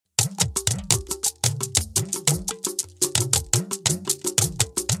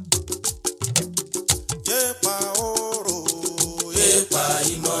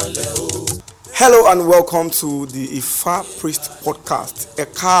Hello and welcome to the Ifa Priest podcast. Ẹ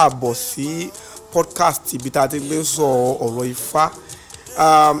káàbọ̀ sí podcast ibi tá a ti gbé ń sọ ọ̀rọ̀ Ifá.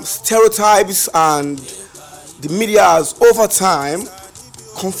 Stereotypes and the media has over time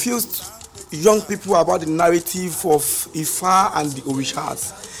confused young people about the narrative of Ifa and the Orishas,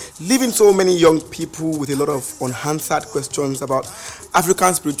 leaving so many young people with a lot of unanswered questions about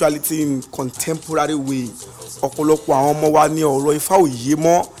African spirituality in contemporary way. Ọ̀pọ̀lọpọ̀ àwọn ọmọ wa ní ọ̀rọ̀ Ifá ò yé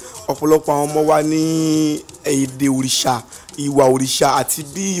mọ́, ọ̀pọ̀lọpọ̀ àwọn ọmọ wa ní èdè òrìṣà, ìwà òrìṣà àti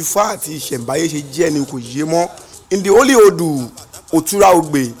bí Ifá àti ìṣẹ̀ǹbáyé ṣe jẹ́ ni kò yé mọ́. In the Holy Odu Òtúrá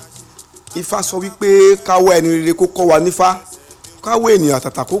Ogbè, Ifá sọ wípé káwọ́ ẹni rere kó kọ́ wa nífá, káwọ́ ènìyàn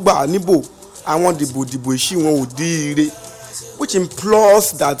àtàtà kó gbà níbò, àwọn dìbò ìṣí wọn ò dí ire, which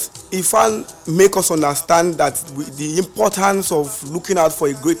implies that Ifá make us understand that the importance of looking out for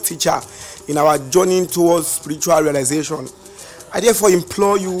a great teacher in our journey towards spiritual realization. I therefore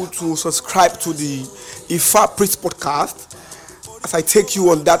implore you to subscribe to the Ifa Priest podcast as I take you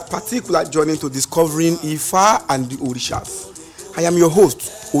on that particular journey to discovering Ifa and the Orishas. I am your host,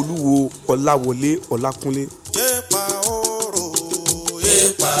 Oluwo Olakunle.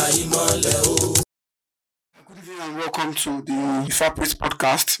 Good evening and welcome to the Ifa Priest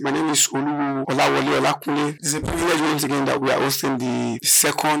podcast. My name is Oluwo Olakunle. It's a privilege once again that we are hosting the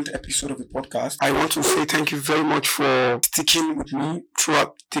second episode of the podcast. I want to say thank you very much for sticking with me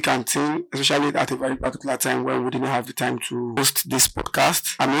throughout thick and thin, especially at a very particular time when we didn't have the time to host this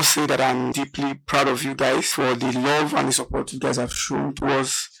podcast. I must say that I'm deeply proud of you guys for the love and the support you guys have shown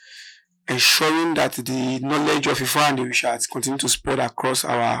towards ensuring that the knowledge of Ifa and the Orishas continue to spread across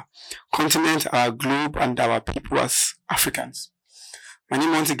our continent, our globe, and our people as Africans. My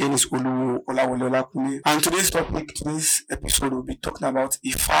name once again is Oluwo Olakunle, and today's episode, will be talking about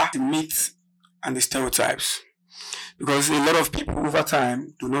Ifa, the myths and the stereotypes. Because a lot of people over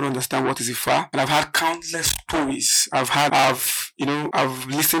time do not understand what is Ifa, and I've had countless stories. I've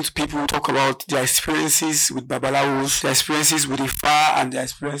listened to people talk about their experiences with Babalawos, their experiences with Ifa, and their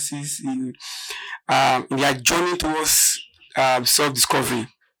experiences in their journey towards self-discovery.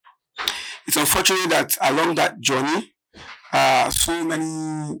 It's unfortunate that along that journey, so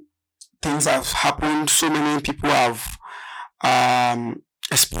many things have happened. So many people have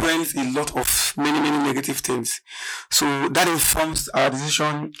experienced a lot of many negative things. So that informs our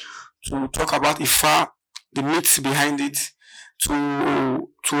decision to talk about Ifa, the myths behind it, to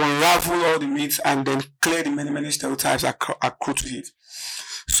unravel all the myths and then clear the many stereotypes accrued to it.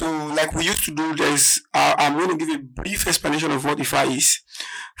 So, like we used to do, I'm going to give a brief explanation of what Ifa is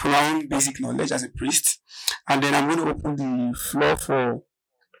from our own basic knowledge as a priest, and then I'm going to open the floor for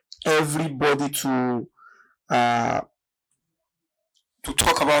everybody to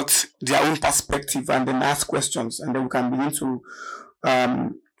talk about their own perspective and then ask questions, and then we can begin to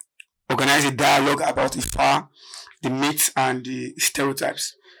organize a dialogue about Ifa, the myths and the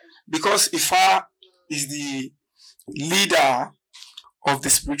stereotypes. Because Ifa is the leader of the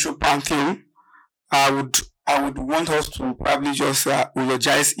spiritual pantheon, I would want us to probably just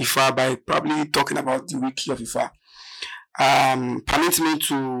eulogize Ifa by probably talking about the wiki of Ifa. Permit me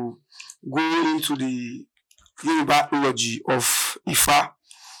to go into the Yoruba eulogy of Ifa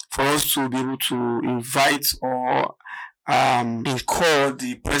for us to be able to invite or incur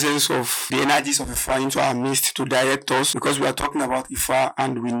the presence of the energies of Ifa into our midst to direct us, because we are talking about Ifa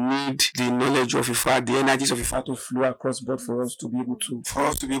and we need the knowledge of Ifa, the energies of Ifa to flow across board for us to be able to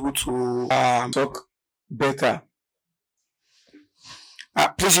talk better.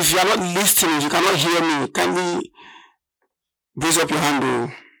 Please, if you are not listening, if you cannot hear me, kindly raise up your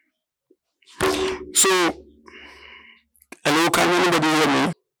hand. So, hello, can anybody hear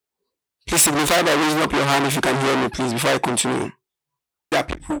me? Please signify by raising up your hand if you can hear me, please, before I continue. There are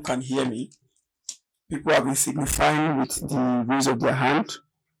people who can hear me. People have been signifying with the raise of their hand.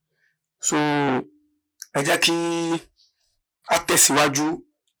 So, ẹ jẹ́ kí a tẹ̀síwájú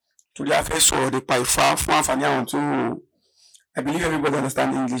torí a fẹ́ sọ̀rọ̀ nípa Ifá fún àǹfààní àwọn tó, I believe everybody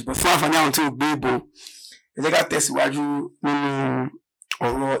understands English, but fún àǹfààní àwọn tó gbé ìbò, ẹ jẹ́ ká tẹ̀síwájú nínú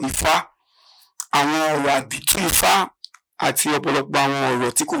ọ̀rọ̀ Ifá, àwọn ọ̀rọ̀ àdìtú Ifá àti ọ̀pọ̀lọpọ̀ àwọn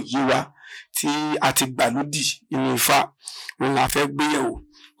ọ̀rọ̀ tí kò yé wa tí a ti gbà lódì nínú Ifá, òun la fẹ́ gbé yẹ̀wò.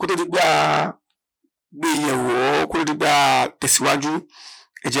 Kó tó di pé a gbé yẹ̀wò, kó tó di pé a tẹ̀síwájú,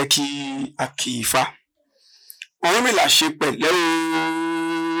 ẹ jẹ́ kí a kí Ifá. Ọ̀rúnmìlà ṣe pẹ̀lẹ́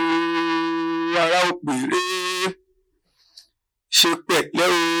o ará òpèrè, ṣe pẹ̀lẹ́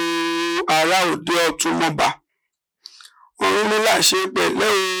o ará òde ọ̀tún mọ́ba. Ọ̀rúnmìlà ṣe pẹ̀lẹ́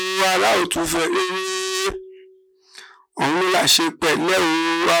o ará òtún fẹ̀rẹ̀. Ọ̀rúnmìlà ṣe pẹ̀lẹ́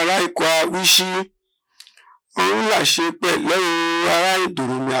o ará Ìkọ̀ àwíṣí. Ọ̀rúnmìlà ṣe pẹ̀lẹ́ o ará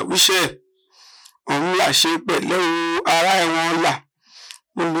Ìdòròmì àwíṣẹ́. Ọ̀rúnmìlà ṣe pẹ̀lẹ́ o ará ẹ̀wọ̀n ọ̀la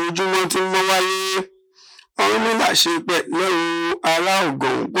ojoojúmọ́ tí ń mọ́ wáyé. Ọ̀rúnmìlà ṣe pẹ̀lẹ́ o ará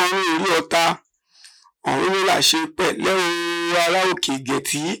ọ̀gọ̀ǹgbọ́n orí ọ̀tá. Ọ̀rúnmìlà ṣe pẹ̀lẹ́ o ará òkè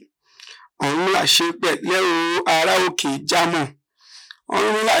ìgẹ̀tì. Ọ̀rúnmìlà ṣe pẹ̀lẹ́ o ará òkè ìjámọ̀.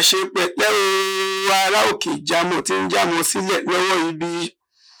 Ọ̀rúnmìlà ṣe pẹ̀lẹ́ o ará òkè ìjámọ̀ tí ń jámọ̀ sílẹ̀ lọ́wọ́ ibi.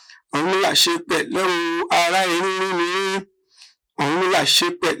 Ọ̀rúnmìlà ṣe pẹ̀lẹ́ o ará erinrinrin. Ọ̀rúnmìlà ṣe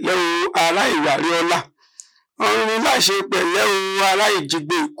pẹ̀lẹ́ o ará ìwàrí ọlá. Ọ̀rúnmìlà ṣe pẹ̀lẹ́ o ará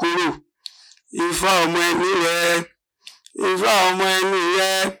ìjìgbò ìkorò. Ifá ọmọ ẹni rẹ, Ifá ọmọ ẹni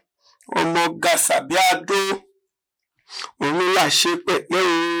rẹ, ọmọ gàṣàbí àdó. Ọ̀rúnmìlà ṣe pẹ̀lẹ́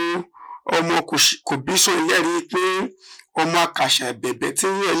o ọmọ kò bí sùn lẹ́rìí pé ọmọ àkàṣà ẹ̀bẹ̀bẹ̀ tí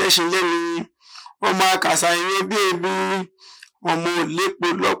ń yẹ ẹlẹ́ṣin lẹ́nu. Ọmọ àkàṣà ìyẹn bí ebi. Ọmọ òlépo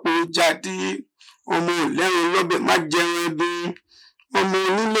lọ́pọ̀ jáde. Ọmọ òlẹ́rìn lọ́bẹ̀ má jẹun ẹbí. Ọmọ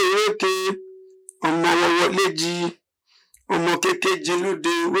onílé réke. Ọmọ wọ́wọ́ léjì. Ọmọ kékeje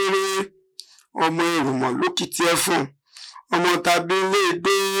lóde wéré. Ọmọ ìrùmọ̀ lókìtì ẹ̀fọ̀n. Ọmọ tàbí ilé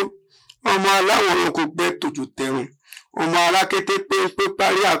ìdó. Ọmọ aláwòrán kò gbẹ tòjò tẹ̀rùn. Ọmọ alákété pé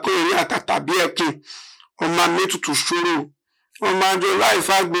parí àkóyèrè àtàtàbí ẹkùn. Ọmọ amẹ́tutù ṣòro. Ọmọ àjọ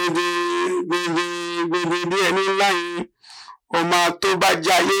láìfá gbèdé bí ẹni ńlá yìí. Ọmọ tó bá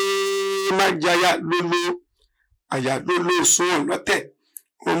jayé má jaya lólo. Àyà lólo sún lọ́tẹ̀.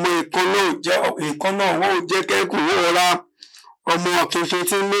 Ọmọ ìkànnà ọwọ́ ò jẹ́ kẹ́kùn wọ́ra. Ọmọ kìnkìn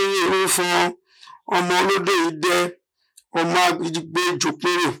tí ń léyìn eré fún ọ. Ọmọ olódò idẹ. Ọmọ agbègbè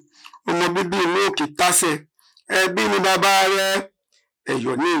jòpèrè. Ọmọ bíbí inú òkè tásẹ̀. Ẹbí ni bàbá rẹ.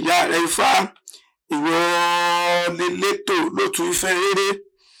 Ẹ̀yọ̀ ni ìyá rẹ Ifá. Ìwọ lelétò lótú Ifẹ̀ rere.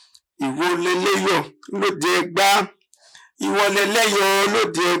 Ìwọ leléyọ̀ lóde Ẹ̀gbá. Ìwọ lẹlẹ́yọ̀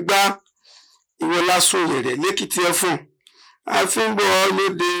lóde Ẹ̀gbá. Ìwọ lásùn yẹ̀rẹ̀ lẹ́kìtì ẹ̀fọ̀n. Àfínbọ̀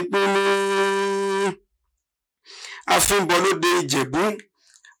lóde ìpínlẹ̀. Àfínbọ̀ lóde Ìjẹ̀bú.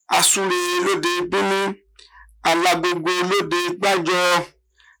 Àsúre lóde ìpínlẹ̀. Alágogo lóde Gbájọ.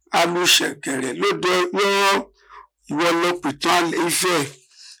 Alùṣẹ̀kẹ̀rẹ̀ lóde Ọ̀yọ́. Ìwọ lọ pìtàn Ifẹ̀.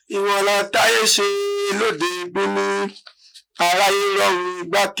 Ìwọ la táyé ṣe lóde ìpínlẹ̀. Aráyé rọrùn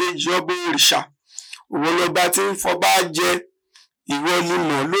igbákejì ọba òrìṣà. Ìwọ lọba tí ń fọba jẹ. Ìwọ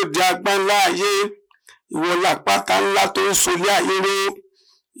limọ̀ lóde agbáńlá ayé. Ìwọ làpáta ńlá tó ń solé ayé ró.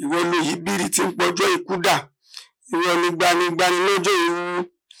 Ìwọ lòyìbírí tí ń pọjọ́ ikú dà. Ìwọ ni gbanigbani lọ́jọ́ ìrú.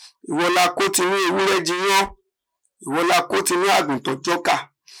 Ìwọ la kó tinú ewúrẹ́ jiyán. Ìwọ la kó tinú àgùntàn jọ́kà.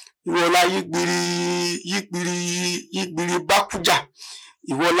 Ìwọ la yígbiri bákújà.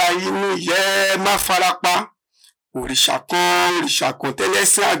 Ìwọ la inú ìyẹ́ má farapa. Òrìṣà kan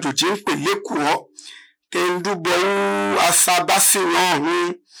tẹ́lẹ́sìn àjòjì ń pè lẹ́kùọ́. Kẹ́ńdúbọ̀wú asabásìrán ọ̀run.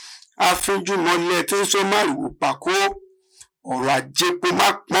 Afínjúmọ̀lẹ̀ tí ń sọ márùwò pàkó. Ọ̀rọ̀ ajé kó má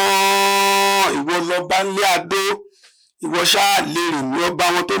pọ́n. Ìwọ lọba ńlé adó. Ìwọ ṣáà lè rìn ní ọba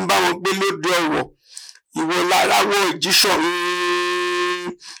wọn tó ń bá wọn gbé lóde ọ̀wọ̀. Ìwọ láráwọ̀ ìjíṣọ̀run.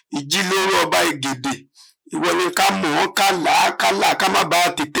 Ìjílóró ọba Ìgèdè. Ìwọ ni ká mọ̀ ọ́n kálà ká má bàa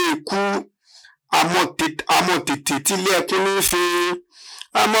tètè kú. Àmọ́ tètè tílé ẹkún ní fi.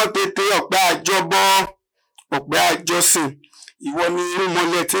 Àmọ́ tètè ọ̀pẹ àjọbọ. Ọ̀pẹ àjọsìn. Ìwọ ni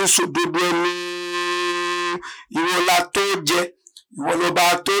irúnmọlẹ̀ tí ń sòdodo ẹni. Ìwọ la tó jẹ. Ìwọ lọba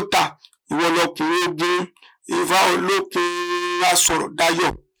tó tà. Ìwọ lọkùnrin ogun. Ifá olókun asọ̀rọ̀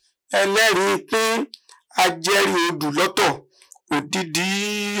dayọ̀. Ẹlẹ́rìí pín. Ajẹ́rìí odù lọ́tọ̀. Òdìdí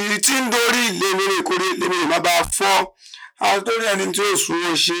tí ń dorí ìlémèrè kórè ìlémèrè má bàa fọ́. Àtòrí ẹni tí ó sùn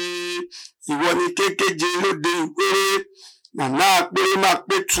wọn ṣe. Ìwọ ni kékeje lóde ìwéré. Nàná àpérè má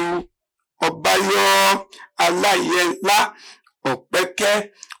pétu. Ọbáyọ aláìyẹ ńlá. Ọ̀pẹ́kẹ́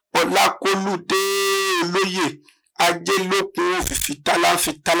Ọlákólúdé olóyè. Ajélókun òfìfì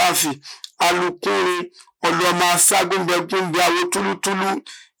tálàfì. Alùkùnrin ọlọ́mọ aságúnbẹ̀gúnbẹ awo túlútúlú.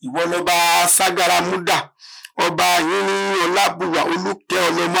 Ìwọ lọba ságàràmúdà. Ọba yìnyín ọlábùwà olùkẹ́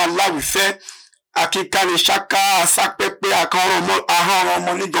ọlọ́mọ aláwìfẹ́. Akíkanì ṣáká asápẹ́pẹ́ ahọ́n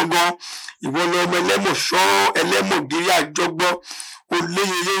ọmọ ní gangan. Ìwọ lọmọ ẹlẹ́mọ̀ṣọ́ ẹlẹ́mọ̀gírí àjọgbọ́.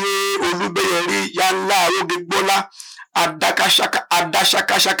 Oléyẹyẹ olúbẹ̀yẹrí yánlá arógegbọ́lá.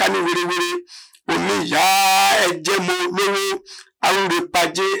 Adáṣakáṣaká ní wérewére. Oníyá ẹjẹmọ lówó.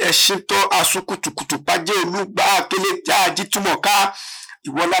 Arúrepajé ẹṣintọ́ asúkùtùkùtù pajé olúgbà akélé tí àjítúmọ̀ ká.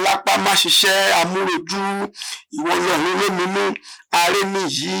 Ìwọ lálápá má ṣiṣẹ́ amúrojú. Ìwọ lọ́run lóminú. Aré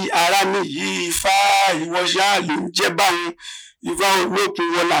nìyí ará nìyí Ifá. Ìwọ ṣáà ló ń jẹ́ báwọn. Ifá olókun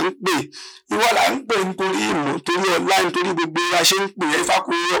ìwọ là ń pè. Ìwọ là ń pè nítorí ìmọ̀ nítorí ọlá nítorí gbogbo wa ṣe ń pè ẹ́ Ifá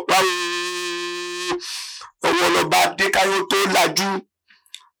kò rọpá o. Ọwọ́ lọba adékáyó tó lajú.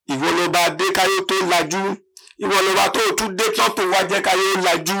 Ìwọ lọba adékáyó tó lajú. Ìwọ lọba tó tún dé tán tó wá jẹ́ káyé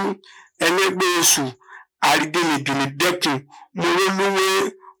lajú. ẹlẹ́gbẹ́ oṣù àrígẹ̀lẹ̀gẹ̀lẹ̀ dẹ́kun morólúwé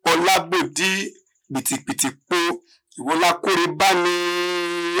ọlábòdì pìtìpìtìpo ìwọlákórè bá ní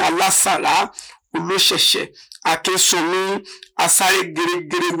alásàrá olóṣẹ̀ṣẹ̀ akínsunmi asáré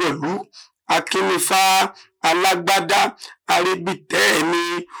gèrègèrè wọ̀lú akínnífà alágbádá arébìtẹ́ ẹni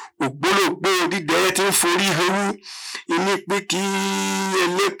ògbólógbó dídẹ́ tí ń forí hewu ìní pé kí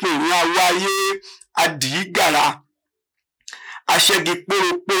ẹlẹ́pìnrin awáyé adìígàrà aṣẹ́gi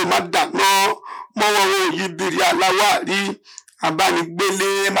pòròpòrò má dáná mọ́wọ́ wọn yí bìrì aláwárí abánigbélé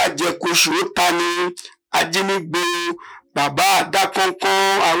má jẹ́ kóṣù ó ta ni ajínigbé bàbá àdákọ́ńkọ́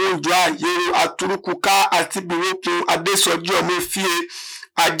àwọn òjò ààyè atúrúkúká àti bìrókun adésọjí ọmọ ìfìyè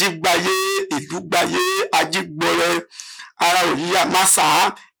ajígbáyé ìlúgbáyé ajígbọrẹ ara òyìyà másà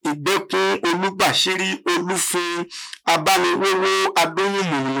ìgbẹ́kun olúbàṣírí olúfin abániwówó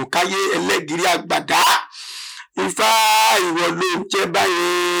adóyìnmọ̀ọ́nù káyé ẹlẹ́gìrì àgbàdá ifá ìwọ ló ń jẹ́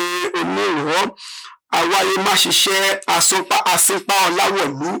báyẹn onírọ̀ àwáyé má ṣiṣẹ́ asínpá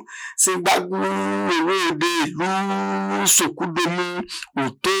ọláwọ̀lú sígbágbú owó òde ìlú sòkúdomu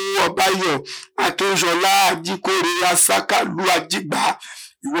òtó ọbáyọ̀ akínṣọlá ajíkórè asákàlú ajígbà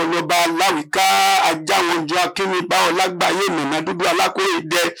ìwọ lọba aláwìká ajáwọnjọ akínníbá ọlágbáyé mọ̀nà dúdú alákórè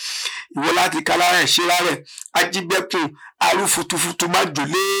dẹ ìwọ láti kálára ẹ̀ ṣe rárẹ̀ ajíbẹ́kùn arúfutufutu má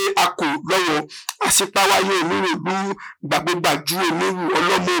jòlé akò lọ́wọ́ àṣípáwáyé oníròlú gbàgbégbàjú onírù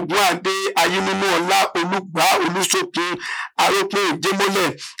ọlọ́mọ ogun adé ayémímú ọlá olùgbà olùsókun arópin ìjẹmọ́lẹ̀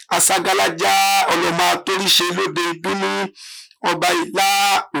aságálajá ọlọ́mọ atóríṣe lóde ìbínú ọba ìlà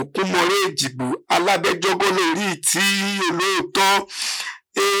òkúmọ̀rẹ́ èjìgbò alábẹ́jọ́gọ́ lórí tí olóòótọ́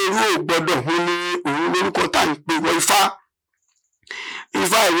èrú ò gbọ́dọ̀ hun ni òun lórúkọ tá à ń pè wọ ifá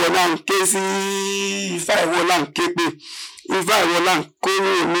ìwọ là ń ké sí ifá ìwọ là ń ké pé ifá ìwọ là ń kó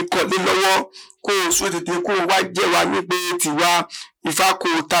oníkọ̀lé lọ́wọ́ kó o sún tètè kó o wá jẹ́ wa nígbè tiwa ifá kó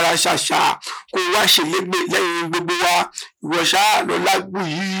o tara ṣàṣà kó o wá ṣèlégbè lẹ́yìn gbogbo wa ìwọ ṣáà lọ lágbù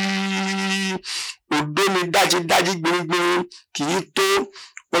yìí òdo ni dájídájí gbìngbìn kì í tó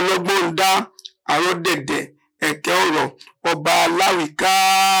ọlọ́gbọ́n ń dá àrọ́ dẹ̀dẹ̀ ẹ̀kẹ́ ọ̀rọ̀ ọba aláwìká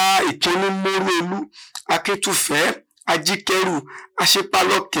ìtúnímọ́rọ́lú akíntúfẹ́ ajíkẹ́rù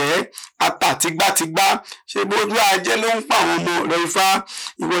aṣípálọ́kẹ́ ata tìgbàtìgbà ṣe bójú ajé ló ń pa àwọn ọmọ rẹ̀ ifá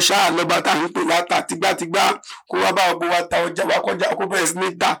ìwọ ṣáà lọ́ba tá à ń pè láta tìgbàtìgbà kó wá bá ọgbọ wa ta ọjà wa kọjá kó bẹ̀rẹ̀ sí ní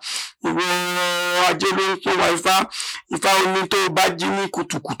ta ìwọ ajé ló ń pọ̀ wá ifá oní tó bá jí ní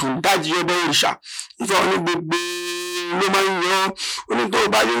kùtùkùtù ń dájí ọbẹ̀ òrìṣà ifá oní gbogbo ló máa ń yọ oní tó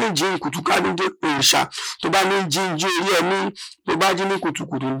bá ní jí kùtùkà ní òrìṣà tó bá ní jí orí ẹ̀mí tó bá jí ní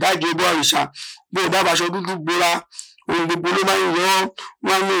kùtùkùtù ń dájí ọbẹ̀ òrìṣà bí o bá baṣọ dúdú gbóra ohun gbogbo ló máa ń yọ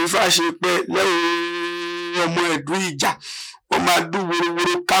wọn ní ifá ṣe pẹ lẹ́yìn ọmọ ẹ̀dùn ìjà wọn máa dún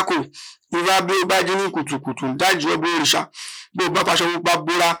worowóró kákò ifá bí ó bá jí ní kùtùkùtù ń dájí ọbẹ̀ òrìṣà bí o bá baṣọ pupa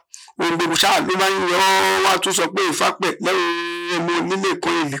gbóra ohun gbogbo ṣáà ló máa ń yọ wọn tún sọ pé ifá pẹ lẹ́yìn ọmọ onílé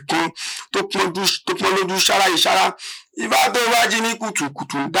kan ìlì kan tó pọn lójú ṣára ìṣára ifá tó bá jí ní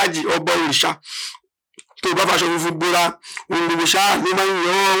kùtùkùtù ń dájí ọbẹ̀ òrìṣà tó bá faṣọ funfun bóra ohun gbogbo ṣáà ló máa ń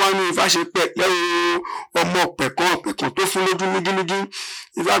yọ wá ní ifá ṣe pẹ lẹ́yìn ọmọ pẹ̀kan tó fún lójú nígínnígí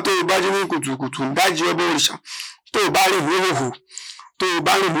ifá tó bá jí ní kùtùkùtù ń dájí ọbẹ̀ òrìṣà tó bá rìn hóhò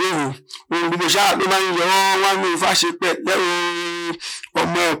ohun gbogbo ṣáà ló máa ń yọ wá ní ifá ṣe pẹ lẹ́yìn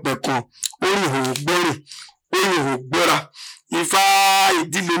ọmọ pẹ̀kan ó rìn hòhò gbọ́rìn ó rìn hòhò gbọ́ra ifá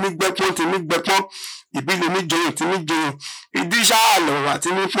ìdílé mi gbẹ́pọ́n tí mi gbẹ́pọ́n ìbílẹ̀ mi jọyìn tí mi jọyìn ìdí ṣáà lọ̀rọ̀ àti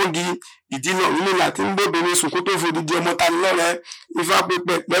mi pọ́ngi ìdí náà nínú láti ń bóbìnrin sùn kó tó fòdìdí ọmọ ta ni lọ́rẹ́ ifá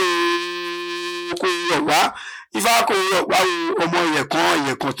pípẹ́ pẹ́ kó rọ̀ wá ifá kó rọ̀ wá ọmọ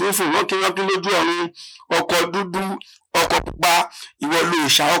ìyẹ̀kan tó ń fò rọ́kírọ́kí lójú ọ̀run ọkọ̀ dúdú ọkọ̀ pupa ìwọ lo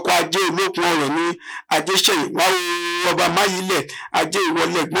ìṣà ọkọ̀ ajé olókun ọ̀rọ̀ ní ajéṣẹ̀yìn wá ọba máyílẹ̀ ajé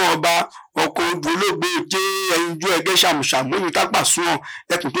ìwọlé ẹ̀gbọ́n ọba ọkọ̀ odò olóògbé jẹ́ ẹyinjú ẹgẹ́ ṣàmùṣàmù èyí tápà súnwọ̀n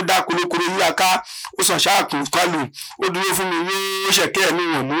ẹkùn tó dá kolokolo yí aká ó sàn ṣáàkùn kálù ó dúró fún mi ní ṣẹ̀kẹ́ ẹ̀mí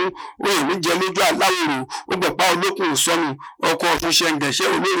wọ̀n mú ó yìn mí jẹ lójú aláwòrò ó gbọ̀pá olókùn òsọnù ọkọ̀ ọ̀tún ṣẹ̀ǹgẹ̀ṣẹ́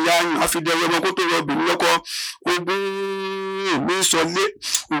olórí ayùn àfidẹ́rẹ́ ọmọ kó tó rọ obìnrin lọ́kọ́ ogún òní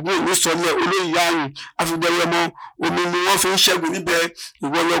sọlẹ̀ olórí ayùn àfidẹ́rẹ́ ọmọ omi ni wọ́n fi ń ṣẹ́gun níbẹ̀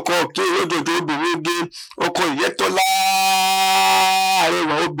ìwọ lọkọ̀ kí olójoojú obìnrin oge ọkọ̀ ìyẹ́tọ́lá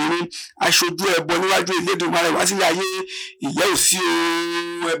àrẹwà obìnrin aṣojú ẹbọ níwájú Elédùmarè wá sílẹ̀ ayé ìyẹ́ òsì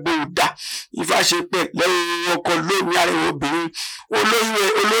ẹbọ òdà ifá ṣe pẹ lẹ́yìn ọkọ̀ lómi àrẹwà obìnrin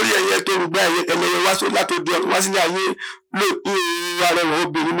olórí ẹyẹ tó rúgbà ẹlẹ́yẹ wá látòdì ọ̀run wá sílẹ̀ ayé àrẹwà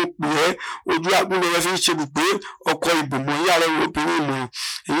obìnrin mo pè ẹ́ ojú agúnlẹ̀ rẹ fi ń ṣe bùgbé ọkọ̀ ìbùmọ̀ yí àrẹwà obìnrin ìmọ̀ràn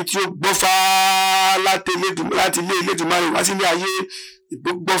èyí tí ó gbọ́fà láti ilé Elédùmarè wá sílẹ̀ ayé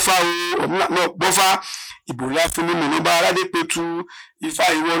ìgbọ́fà ọ̀hún náà gbọ́fà ìbòlá fún mímọ̀ ló bá aládé petu Ifá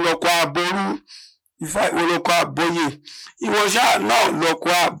ìwọ lọkọ̀ àbọ̀rú Ifá ìwọ lọkọ̀ àbọ̀yè ìwọ ṣáà náà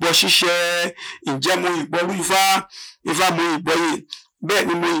lọkọ̀ àbọ̀ ṣíṣẹ́ ǹjẹ́ mo ìbọ̀rú Ifá mo ìbọ̀yè bẹ́ẹ̀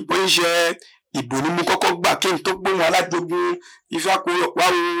ni mo ìbọ̀yè ṣe ìbò ni mo kọ́kọ́ gbà kí n tó gbóhùn alájogun Ifá kò wá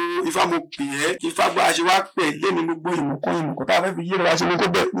o Ifá mo pè ẹ́ Ifá bá a ṣe wá pẹ̀ lẹ́nu gbogbo ìmọ̀kan tá a fẹ́ fi yé wa ṣe ni kó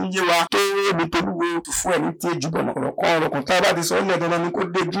bẹ̀ ní yé wa tó ebi tó lúwo tó fún ẹ̀ ní tí èjì bọ̀nà ọ̀rọ̀kan tá a bá ti sọ ilẹ̀ dandan ni kó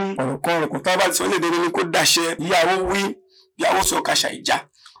dégún ọ̀rọ̀kan tá a bá ti sọ ilẹ̀ dandan ni kó dàṣẹ ìyàwó wí ìyàwó sọ kàṣà ìjà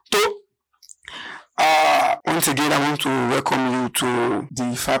tó. Once again, I want to welcome you to the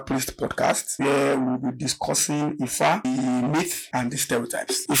Ifa Priest podcast, where we'll be discussing Ifa, the myth and the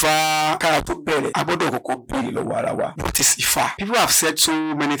stereotypes. Ifa karato bere, abodo koko bere lo warawa. What is Ifa? People have said so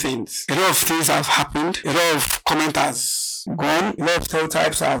many things. A lot of things have happened. A lot of comment has gone. A lot of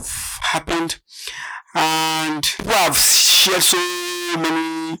stereotypes have happened, and people have shared so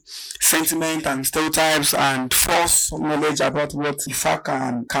many sentiment and stereotypes and false knowledge about what Ifa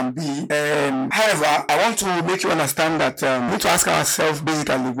can be. However, I want to make you understand that we need to ask ourselves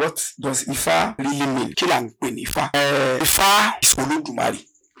basically, what does Ifa really mean? Kí là ń pè ní Ifa? Ifa is Olódùmarè.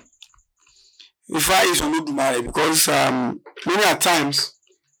 Ifa is Olódùmarè because many at times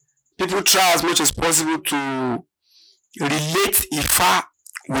people try as much as possible to relate Ifa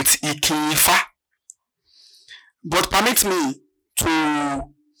with Ikin Ifa. But permit me to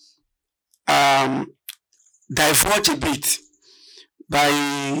diverge a bit by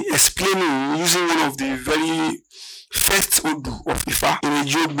explaining using one of the very first Odu of Ifa in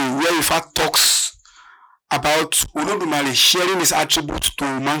Ejogbe, where Ifa talks about Olodumare sharing his attributes to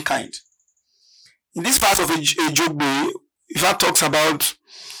mankind. In this part of Ejogbe, Ifa talks about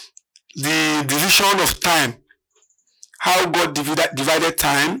the division of time, how God divided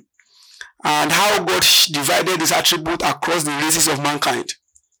time, and how God divided his attribute across the races of mankind.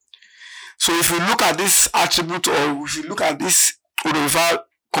 So if you look at this attribute, or if you look at this Ifa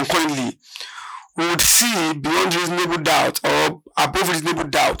concurrently, we would see beyond reasonable doubt or above reasonable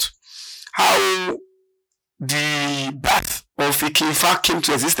doubt how the birth of Ifa came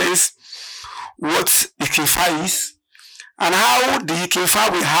to existence, what Ifa is, and how the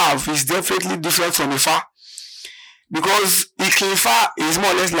Ifa we have is definitely different from Ifa. Because Ifa is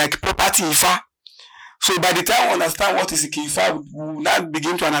more or less like property Ifa. So by the time we understand what is Ifa, we will now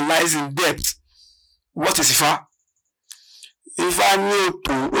begin to analyze in depth what is Ifa. Ifa ni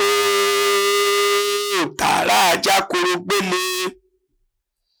oto tààrà ajá korogbélé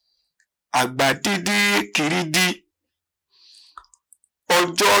àgbà dídí kìrìdí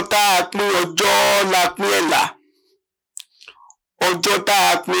ọjọ́ tá a pín ọjọ́ la pín ẹ̀là ọjọ́ tá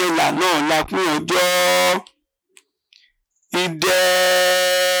a pín ẹ̀là náà la pín ọjọ́ idẹ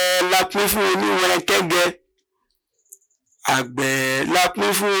la pín fún oníwẹ̀rẹ̀ kẹ́gẹ́ àgbẹ̀ la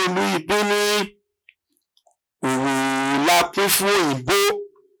pín fún olú ìpínní òwò la pín fún òyìnbó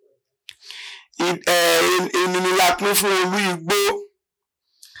ènìyàn la pín fún olú igbó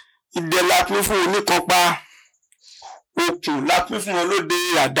idẹ la pín fún oníkanpa okùn la pín fún olóde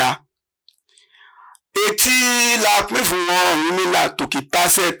àdá etí la pín fún wọn òun nílà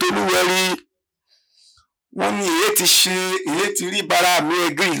tòkìtàsẹ̀ tolúwẹ̀rí wọ́n ní èyí ti rí bara mi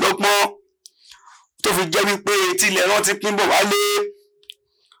ẹ̀gírì lọ́gbọ́n tó fi jẹ́ wípé etí ilẹ̀ rántí pín bọ̀ wálé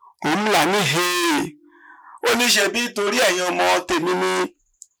òun là ní he ó ní ṣe bí torí ẹ̀yin ọmọ tèmi ni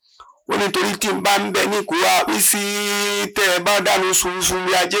ó ní torí tí n bá ń bẹ ní kó wá wí sí tẹ́ ẹ bá dánu sunsun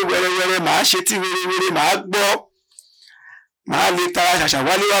rí ajé wẹ́rẹ́wẹ́rẹ́ màá ṣe tí wẹ́rẹ́wẹ́rẹ́ màá gbọ́ màá lè tara ṣàṣà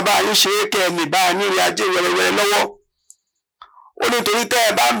wálé wá bá yín ṣe é kẹ́ ẹ lè bá a nírí ajé wẹ́rẹ́wẹ́rẹ́ lọ́wọ́ ó ní torí tẹ́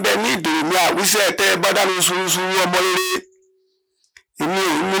ẹ bá ń bẹ ní ìdòrò ní àwísẹ́ tẹ́ ẹ bá dánu sunsun ọmọ rere èmi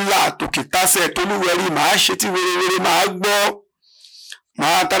ò nílà tòkìtàsẹ̀ tolúwẹ̀rí màá ṣe tí wẹ́rẹ́wẹ́rẹ́ màá gbọ́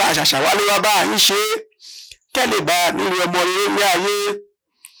màá tara ṣàṣà wálé wá bá yín ṣe é kẹ́ lè bá a nírí ọmọ rere ní ayé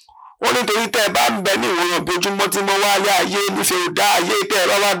ó nítorí tẹ́ ẹ bá ń bẹ ní ìwòrán bójúmọ́ tí mo wá lé ayé nífẹ̀ẹ́ ò dá ayé tẹ́ ẹ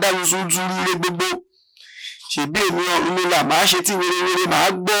bá wá dánu sunsun rere gbogbo ṣèbí èmi ọ̀run nílà màá ṣe tí wẹ́rẹ́wẹ́rẹ́ màá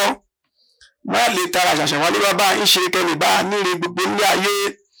gbọ́ má lè tara ṣàṣà wálé wá bá ń ṣe kẹ́lẹ̀ bá níre gbogbo ní ayé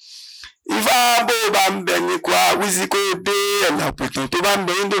Ifá bó bá ń bẹ ní kó àwísí kó dé ẹ̀là òpìtàn tó bá ń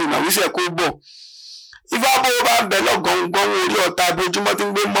bẹ nídòrò nàwísẹ̀ kó bọ̀ Ifá bó bá ń bẹ lọ́gọ̀ọ̀gọ̀ orí ọ̀tá bójúmọ́ tí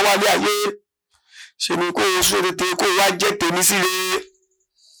ń gbé mọ́ wálé ayé ṣe ni kó o sún tètè kó o wá jẹ́ tèmi síre.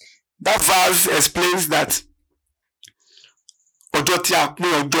 That verse explains that ọjọ́ tí a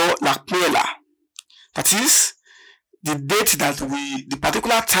pín ọjọ́ la pín ẹ̀là. That is the date that the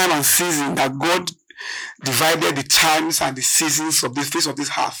particular time and season that God divided the times and the seasons of the face of this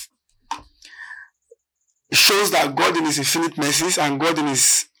earth. It shows that God in his infinite mercies and God in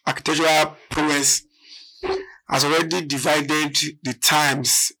his architectural prowess has already divided the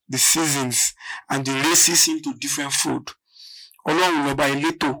times, the seasons, and the races into different food. Ọlọ́run lọ́ba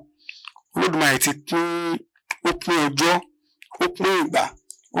elétò. Olódùmarè ti pín ó pín ọjọ́, ó pín ìgbà,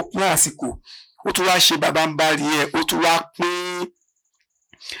 ó pín àsìkò, ó tún wá ṣe bàbáńbárí ẹ̀, ó tún wá pín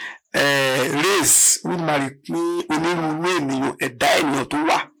race. Olódùmarè pín onírúurú ènìyàn, ẹ̀dá ènìyàn tó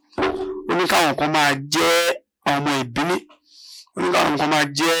wà. Ó ní káwọn kan máa jẹ́ àwọn ọmọ ìbíní, ó ní káwọn kan máa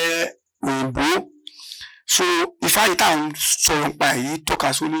jẹ́ òyìnbó. So Ifá yìí tá à ń sọ̀rọ̀ nípa èyí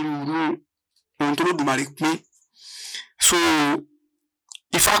tọ́ka sí onírúurú ohun tó Olódùmarè pín. So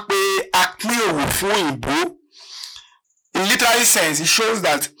Ifá pé a pín òwò fún òyìnbó. In literary sense, it shows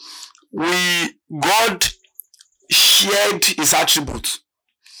that God shared his attributes,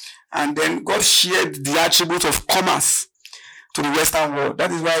 and then God shared the attributes of commerce to the Western world.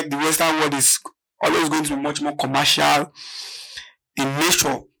 That is why the Western world is always going to be much more commercial in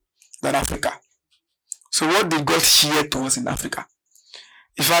nature than Africa. So what did God share to us in Africa?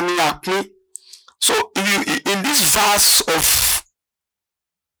 If I mean, so in this verse of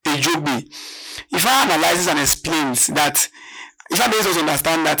Ejogbe, if I analyzes and explains that, if I makes us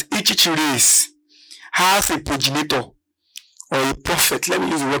understand that each race has a progenitor or a prophet. Let me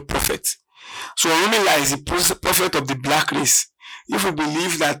use the word prophet. So Orunmila is the prophet of the black race. If we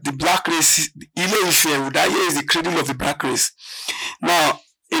believe that the black race, Ile-Ife, Udaye is the cradle of the black race. Now,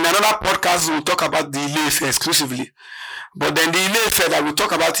 in another podcast, we'll talk about the Ile-Ife exclusively. But then the Ile-Ife that we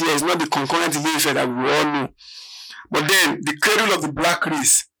talk about here is not the concurrent Ile-Ife that we all know. But then the cradle of the black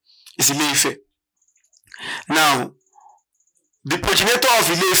race is Ile-Ife. Now, the progenitor of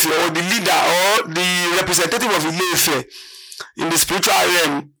Ile-Ife, or the leader or the representative of Ile-Ife in the spiritual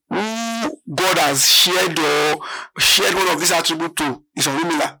realm, who God has shared one of these attributes to, is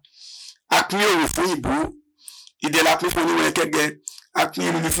Orunmila. Akmi òwò fún Ìgbò, Ìdẹ̀là pín fún Onímọ̀lẹ́kẹ́gẹ́, Akmi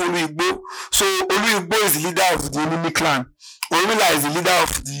ìlú fún Olú-Ìgbò. So Olú-Ìgbò is the leader of the Olúmi clan. Orunmila is the leader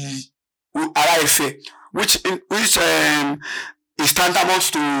of the Ara-Ife, which is tantamount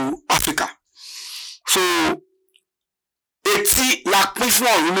to Africa. So Eti la pín fún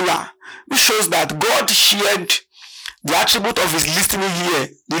Orunmila, which shows that God shared the attribute of his listening ear,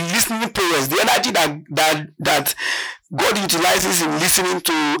 the listening powers, the energy that God utilizes in listening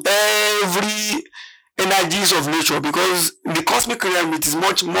to every energies of nature, because in the cosmic realm it is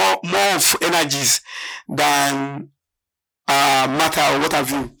much more of energies than matter or what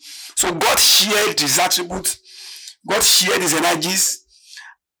have you. So God shared his attributes, God shared his energies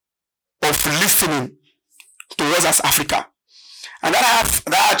of listening to us as Africa. And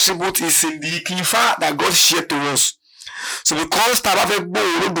that attribute is in the Itefa that God shared to us. So because Tabafegbo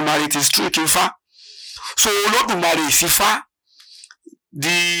Olodumare, it is true Itefa. So Olodumare is Ifa.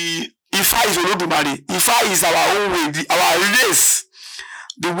 The Ifa is Olodumare. Ifa is our own way, our race.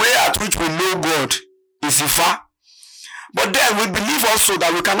 The way at which we know God is Ifa. But then we believe also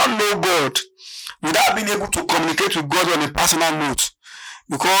that we cannot know God without being able to communicate with God on a personal note.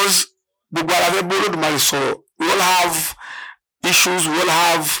 Because we all have issues, we all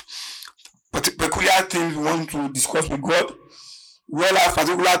have peculiar things we want to discuss with God. We all have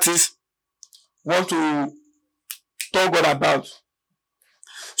particular things we want to talk God about.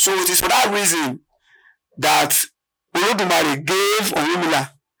 So it is for that reason that Olodumare gave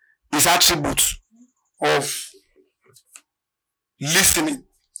Orunmila his attribute of listening,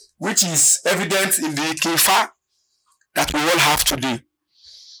 which is evident in the Itefa that we all have today.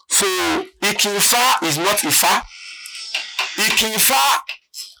 So Itefa is not Ifa. Itefa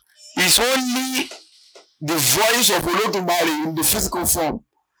is only the voice of Olodumare in the physical form.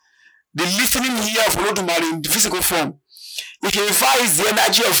 The listening ear of Olodumare in the physical form. Itefa is the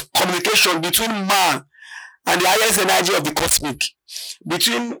energy of communication between man and the highest energy of the cosmic.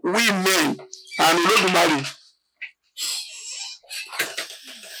 Between we men and Olodumare.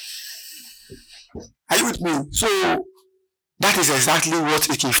 Are you with me? So that is exactly what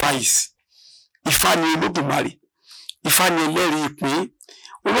Itefa is. Ifa ni Olodumare. Ifa ni ẹlẹ́rìí ìpín.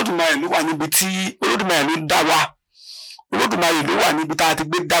 Olódùmarè ló wà níbi tí Olódùmarè ló dá wa. Olódùmarè ló wà níbi tá a ti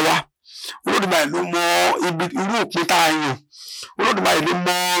gbé dá wa. Olódùmarè ló mọ irú òpin tá a yàn. Olódùmarè ló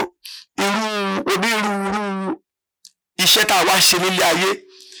mọ onírúurú iṣẹ́ tá a wá ṣe nílé ayé.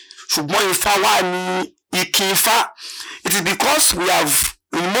 Ṣùgbọ́n Ifá wà ní Itefa. It is because we have,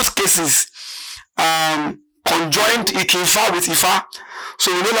 in most cases, conjoined Itefa with Ifa.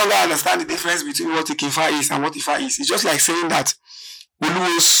 So we no longer understand the difference between what Itefa is and what Ifa is. It's just like saying that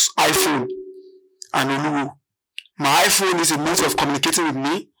Oluwo's iPhone and Oluwo. My iPhone is a means of communicating with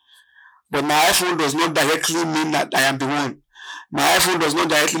me, but my iPhone does not directly mean that I am the one. My iPhone does not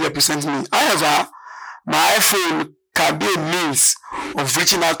directly represent me. However, my iPhone can be a means of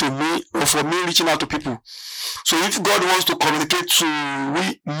reaching out to me or for me reaching out to people. So if God wants to communicate to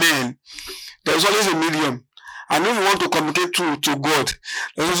we men, there's always a medium. And if we want to communicate to God,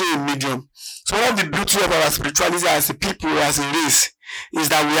 there's also a medium. So one of the beauty of our spirituality as a people, as a race, is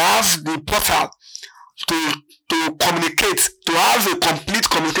that we have the portal to communicate, to have a complete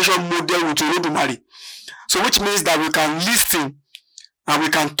communication model with Olodumare. So which means that we can listen and we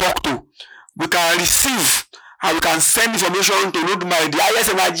can talk to, we can receive and we can send information to Olodumare, the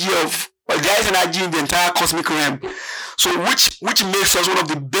highest energy in the entire cosmic realm. So which makes us one of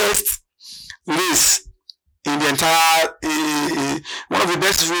the best race in the entire one of the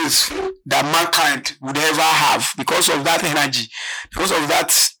best race that mankind would ever have, because of that energy, because of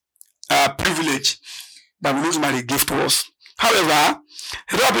that privilege that Olodumare gave to us. However,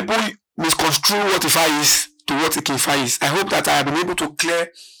 a lot of people misconstrue what Ifa is to what Itefa is. I hope that I have been able to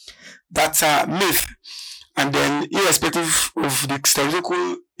clear that myth, and then irrespective of the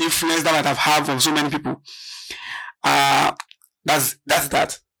historical influence that I have on so many people, that's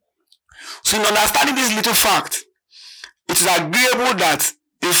that. So in understanding this little fact, it is agreeable that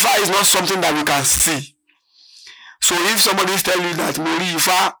Ifa is not something that we can see. So if somebody is telling you that Mori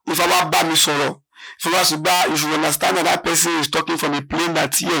Ifa wa ba mi sọ̀rọ̀, you should understand that person is talking from a plane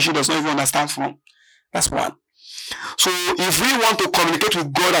that he or she does not even understand from. That's one. So if we want to communicate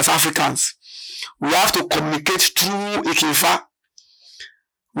with God as Africans, we have to communicate through Itefa,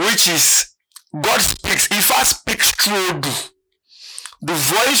 which is God speaks. Ifa speaks through Odu. The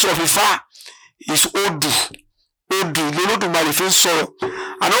voice of Ifa is Odu. Olodumare fi sọ̀rọ̀.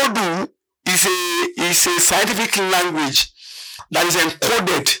 And Odu is a scientific language that is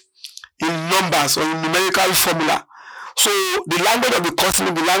encoded in numbers or in numerical formula. So the language of the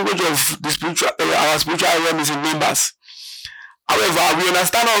cosmic, the language of the spiritual, our spiritual realm is in numbers. However, we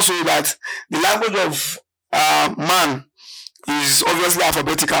understand also that the language of man is obviously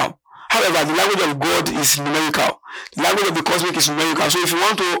alphabetical. However, the language of God is numerical. The language of the cosmic is numerical. So if you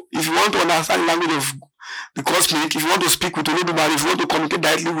want to understand the language of the cosmic, if you want to speak with Olodumare, if you want to communicate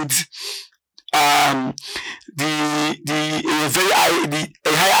directly with a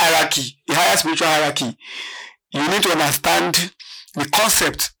higher hierarchy, a higher spiritual hierarchy, you need to understand the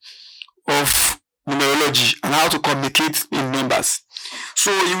concept of numerology and how to communicate in numbers.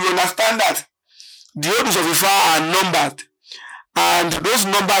 So you will understand that the Odus of Ifa are numbered, and those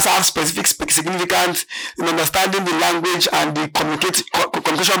numbers have specific significance in understanding the language and the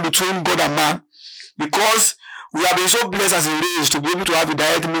communication between God and man, because we have been so blessed as a race to be able to have a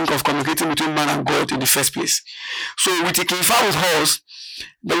direct link of communicating between man and God in the first place. So with Itefa with us,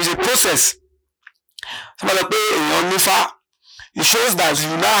 there is a process. It shows that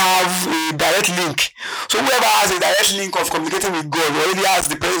you now have a direct link. So whoever has a direct link of communicating with God already has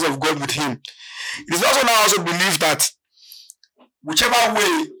the presence of God with him. It is also now also believed that whichever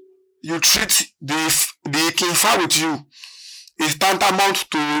way you treat the Itefa with you is tantamount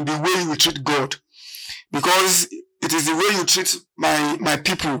to the way you treat God, because it is the way you treat my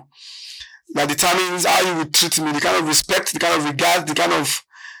people that determines how you will treat me, the kind of respect, the kind of regard, the kind of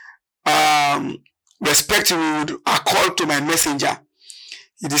respect you would accord to my messenger.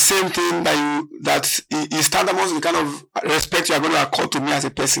 It's the same thing that is tantamount to the kind of respect you are going to accord to me as a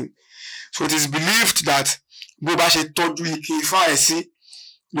person. So it is believed that bó bá ṣe tọ́jú Itefa ẹ̀ sí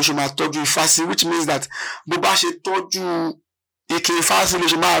ló ṣe máa tọ́jú Ifá sí, which means that bó bá ṣe tọ́jú Itefa sí ló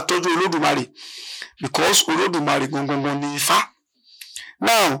ṣe máa tọ́jú Olódùmarè, because Olódùmarè gangan ni Ifá.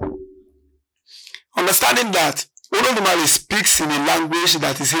 Now, understanding that Olódùmarè speaks in a language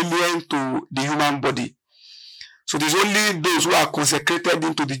that is alien to the human body. So it is only those who are consecrated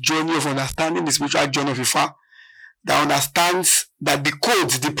into the journey of understanding the spiritual journey of Ifa that understands, that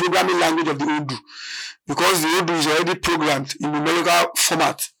decodes the programming language of the Odu, because the Odu is already programmed in numerical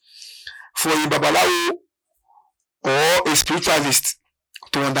format for a Babalawo or a spiritualist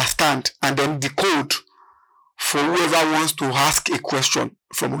to understand and then decode for whoever wants to ask a question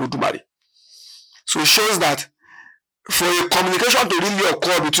from Olodumare. So it shows that for a communication to really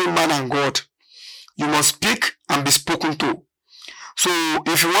occur between man and God, you must speak and be spoken to. So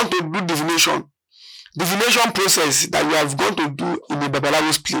if you want to do divination process that you have gone to do in the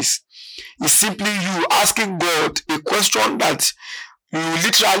Babalawo's place is simply you asking God a question that you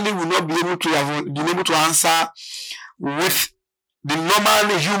literally will not be able to answer with the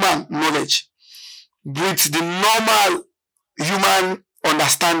normal human knowledge, with the normal human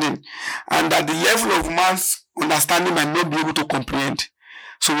understanding, and that the level of man's understanding might not be able to comprehend.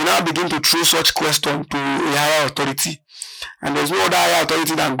 So we now begin to throw such question to a higher authority, and there's no other higher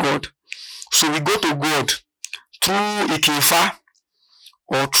authority than God. So we go to God through Itefa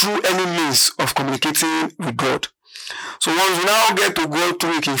or through any means of communicating with God. So once we now get to God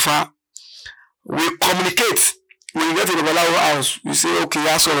through Itefa, we communicate. When you get to the Babalawo house, you say, okay,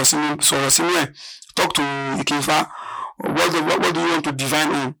 yeah, sọ̀rọ̀ talk to Itefa. What do you want to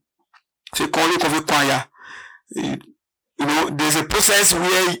divine on? Say, calling coffee choir. You know, there's a process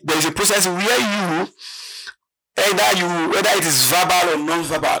where you, whether it is verbal or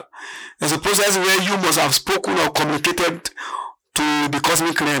non-verbal, there's a process where you must have spoken or communicated to the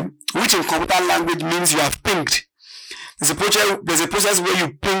cosmic realm, which in computer language means you have pinged. There's a process where you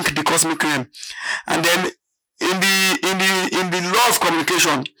ping the cosmic realm, and then in the law of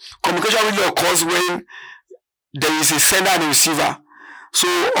communication really occurs when there is a sender and a receiver. So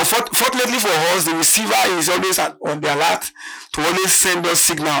fortunately for us, the receiver is always on the alert to always send us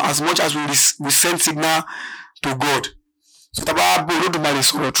signal as much as we send signal to God. So taba bo Olódùmarè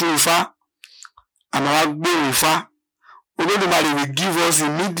sọ̀rọ̀ through Ifá, and our gbóhùn Ifá, Olódùmarè will give us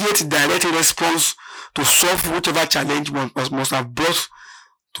immediate direct response to solve whichever challenge must have brought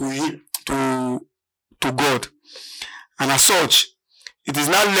to him, to God. And as such, it is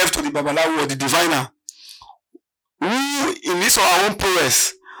now left to the Babalawo or the diviner, who in this our own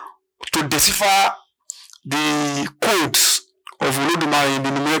prowess to decipher the codes of Olódùmarè in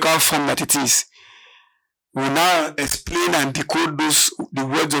the numerical form that it is, will now explain and decode the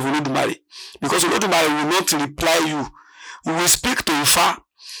words of Olódùmarè. Because Olódùmarè will not reply you. You will speak to Ifa,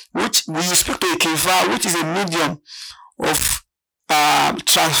 which is a medium of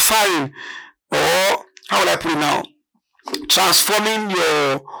transferring, or how would I put it now? Transforming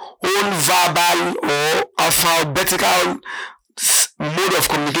your own verbal or alphabetical mode of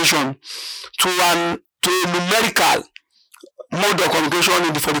communication to a numerical mode of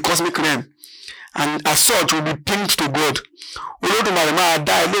communication for the cosmic realm, and as such will be pinged to God. Olódùmarè máa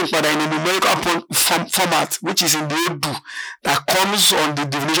dá ilé ìpadà in a numerical format, which is in the Odu that comes on the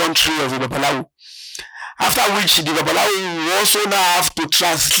divination tree of the Babalawo. After which the Babalawo will also now have to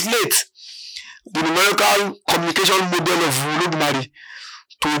translate the numerical communication model of Olódùmarè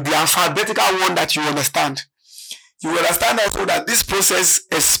to the alphabetical one that you understand. You understand also that this process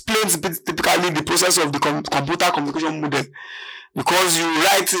explains typically the process of the computer communication model, because you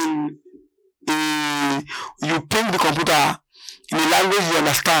ping the computer in a language you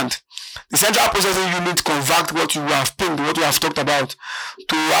understand. The central processing unit convert what you have pinged, what you have talked about,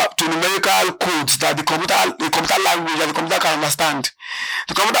 to numerical codes that the computer language that the computer can understand.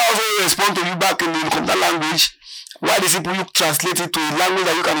 The computer also responds to you back in the computer language, while the CPU translate it to a language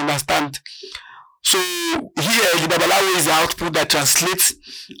that you can understand. So here the Babalawo is the output that translates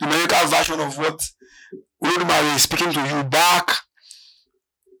the numerical version of what Olódùmarè is speaking to you back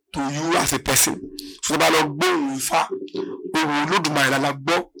to you as a person. So the Babalawo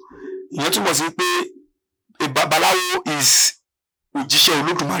ìyẹn túmọ̀ sí pé Babalawo is òjíṣẹ́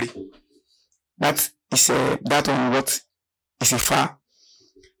Olódùmarè. That is that on what is Ifa,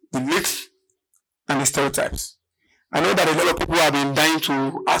 the myths and the stereotypes. I know that a lot of people have been dying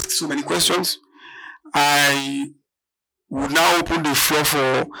to ask so many questions. I would now open the floor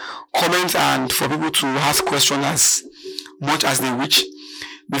for comments and for people to ask questions as much as they wish,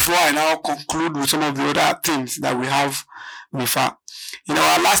 before I now conclude with some of the other things that we have in Ifa. In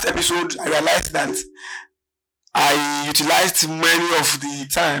our last episode, I realized that I utilized many of the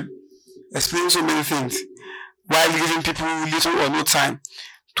time explaining so many things, while giving people little or no time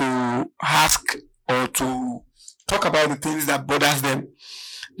to ask or to talk about the things that bothers them.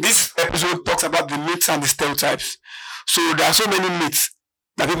 This episode talks about the myths and the stereotypes. So there are so many myths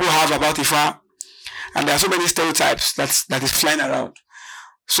that people have about Ifa, and there are so many stereotypes that is flying around.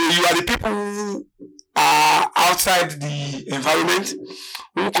 So you are the people who are outside the environment,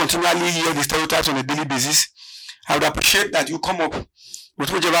 who continually hear the stereotypes on a daily basis. I would appreciate that you come up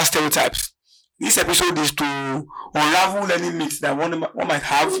with whichever stereotypes. This episode is to unravel any myths that one might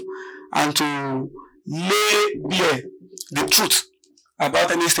have, and to lay bare the truth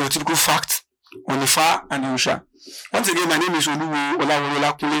about any stereotypical fact on Ifa and Osha. Once again, my name is Oluwo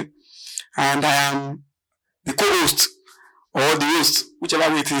Olakunle, and I am the co-host or the host, whichever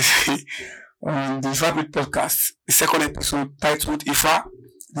way it is, on the Ifa podcast, the second episode titled Ifa,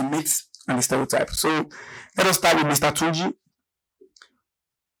 the Myths and the Stereotypes. So let us start with Mr. Tunji,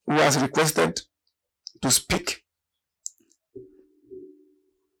 who has requested to speak.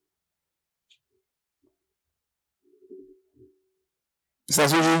 Mr.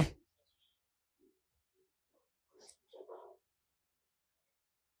 Tunji.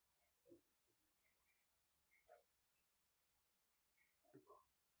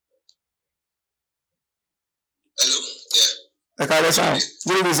 Hello? Yeah. Okay, sir.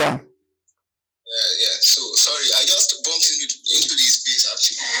 Good evening, sir. Yeah. So, sorry, I just bumped into this space,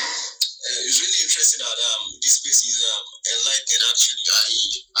 actually. It's really interesting that this space is enlightening, actually.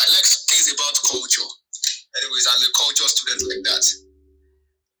 I like things about culture. Anyways, I'm a culture student like that.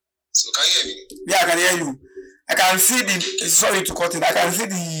 So can you hear me? Yeah, I can hear you. I can see the sorry to cut it. I can see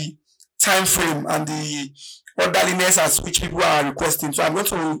the time frame and the orderliness at which people are requesting. So I'm going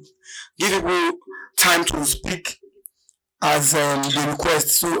to give people time to speak as they request.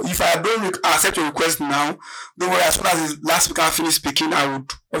 So if I don't accept your request now, don't worry. As soon as the last speaker finish speaking, I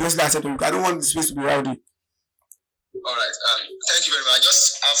would obviously accept your request. I don't want the space to be rowdy. All right. Thank you very much. I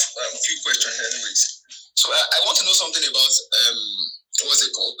just have a few questions, anyways. So I want to know something about what's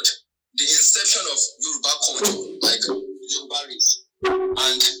it called? The inception of Yoruba culture, like Yoruba race,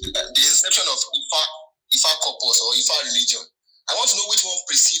 and the inception of Ifa corpus or Ifa religion. I want to know which one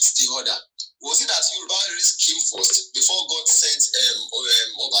precedes the other. Was it that Yoruba race came first before God sent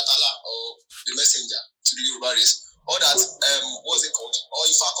Obatala or the messenger to the Yoruba race? Or that, what's it called? Or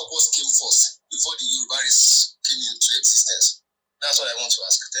Ifa corpus came first before the Yoruba race came into existence? That's what I want to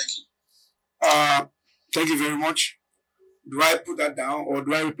ask. Thank you. Thank you very much. Do I put that down or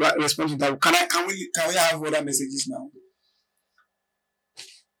do I respond to that? Can we have other messages now?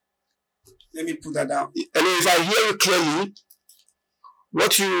 Let me put that down. Hello, if I hear you clearly,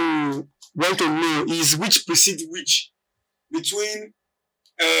 what you want to know is which precedes which between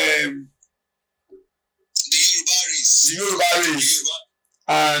The Yoruba race.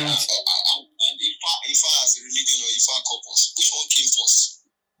 And Ifa as a religion or Ifa corpus. Which one came first?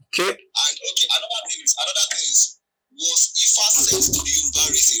 Okay. And okay, another thing is, was Ifa sent to the Yoruba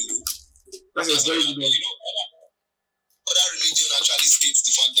race alone? That's a very good one. You know, other religion actually states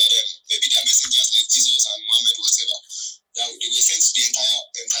the fact that maybe their messengers like Jesus and Muhammad, whatever, that they were sent to the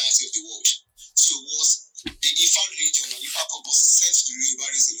entirety of the world. So was the Ifa religion or Ifa corpus sent to the Yoruba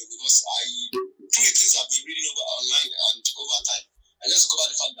race alone? Because through the things I've been reading over online and over time, I just discovered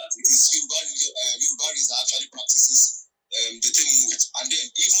the fact that it is Yoruba race that actually practices the thing most. And then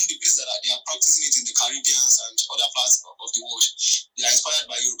even the places that they are practicing it in the Caribbean and other parts of the world, they are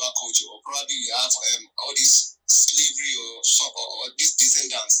inspired by Yoruba culture, or probably they have all this slavery or these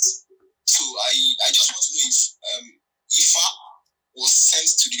descendants. So I just want to know if Ifa was sent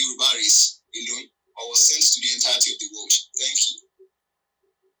to the Yoruba race alone or was sent to the entirety of the world. Thank you.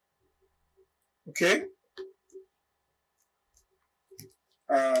 Okay.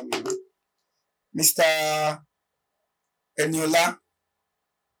 Mr. Eniola.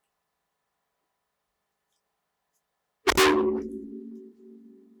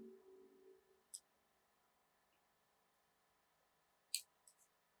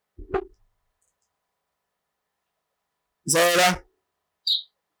 Zara.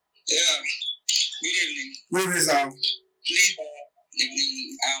 Yeah. Good evening. Good evening, sir. Good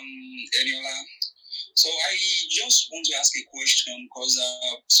evening, Eniola. So I just want to ask a question because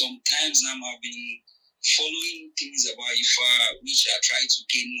sometimes now I've been following things about Ifa which I try to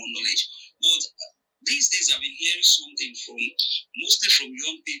gain more knowledge. But these days I've been hearing something mostly from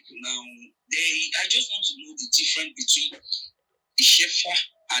young people now. I just want to know the difference between Isefa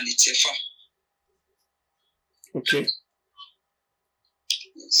and Itefa. Okay.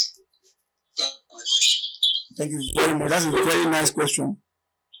 Yes. That's my question. Thank you very much. That's a very nice question.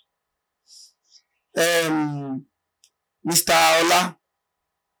 Mr. Ola.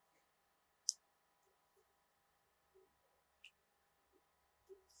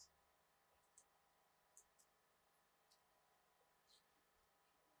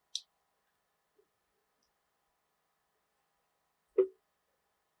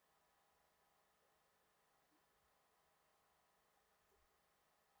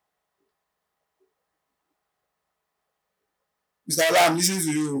 Mr. Ola, I'm listening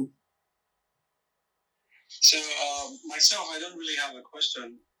to you. So myself, I don't really have a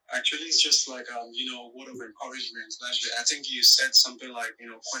question. Actually, it's just like word of encouragement. Largely, I think you said something like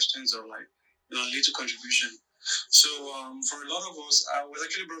questions or like little contribution. So for a lot of us, I was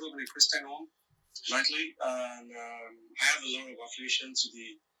actually brought up in a Christian home, rightly, and I have a lot of affiliation to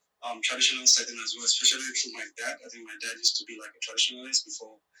the traditional setting as well, especially through my dad. I think my dad used to be like a traditionalist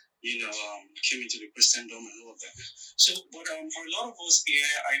before came into the Christendom and all of that. So, but for a lot of us here,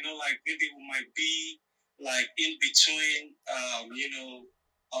 I know like maybe we might be like in between,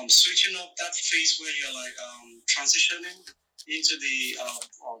 switching up that phase where you're like transitioning into the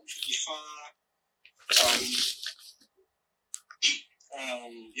Ifa,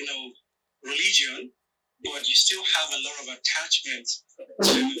 religion, but you still have a lot of attachment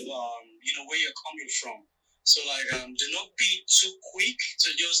to where you're coming from. So like do not be too quick to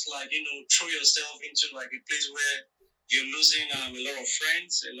just like throw yourself into like a place where you're losing a lot of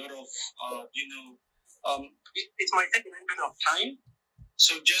friends, a lot of it might take a little bit of time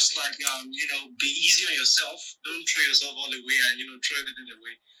So just like be easy on yourself. Don't throw yourself all away and throw everything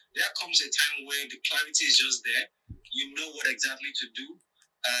away. There comes a time where the clarity is just there. You know what exactly to do,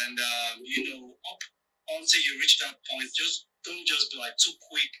 and up until you reach that point, don't just be like too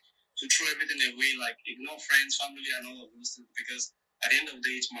quick to throw everything away, like ignore friends, family, and all of those things, because at the end of the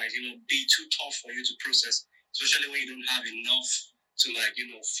day, it might be too tough for you to process, especially when you don't have enough to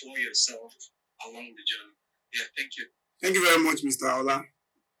for yourself along the journey. Yeah, thank you. Thank you very much, Mr. Ola.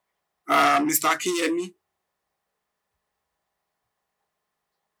 Mr. Akinyemi,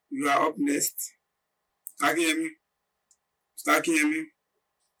 you are up next. Akinyemi. Mr. Akinyemi.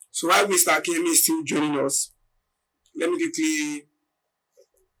 So while Mr. Akinyemi is still joining us, let me quickly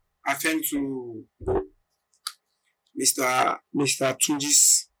attend to Mr.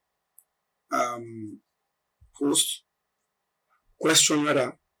 Tunji's question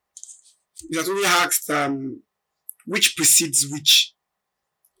rather. Mr. Tunji asked which precedes which,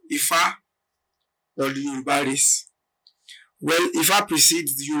 Ifa or the Yoruba race? Well, Ifa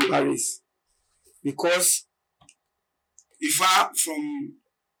precedes the Yoruba race because Ifa,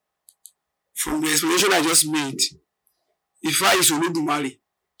 from the explanation I just made, Ifa is Olodumare.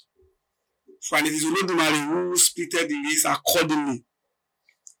 So, and it is Olodumare who splitted the race accordingly.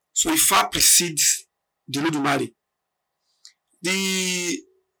 So Ifa precedes the Olodumare. The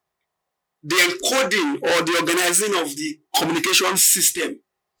encoding or the organizing of the communication system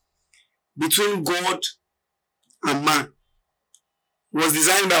between God and man was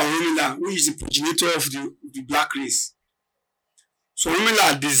designed by Orunmila, who is the progenitor of the black race. So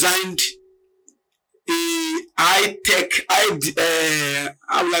Orunmila designed a high-tech,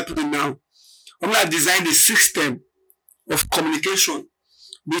 how will I put it now? Orunmila designed a system of communication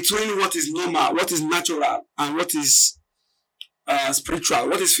between what is normal, what is natural, and what is spiritual,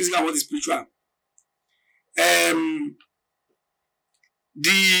 what is physical and what is spiritual.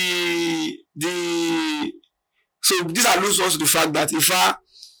 So this alludes also to the fact that Ifa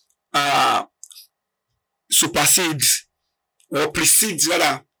supersedes or precedes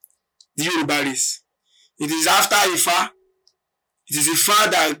rather the Yoruba race. It is after Ifa, it is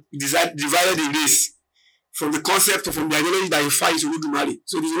Ifa that divided the race from the concept or from the ideology that Ifa is Olodumare.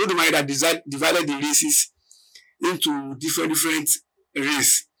 So it is Olodumare that divided the races into different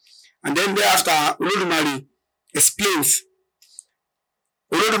races. And then thereafter, Olodumare explains.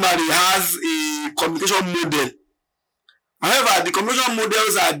 Olodumare has a communication model. However, the communication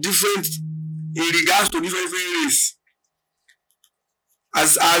models are different in regards to different races.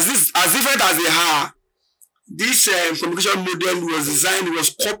 As different as they are, this communication model was designed,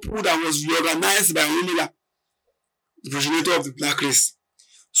 was coupled, and was reorganized by Orunmila, the progenitor of the black race.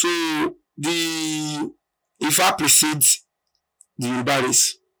 So the Ifa precedes the Yoruba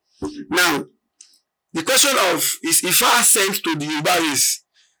race. Now, the question of is Ifa sent to the Yoruba race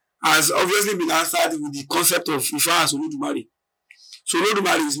has obviously been answered with the concept of Ifa as Olodumare. So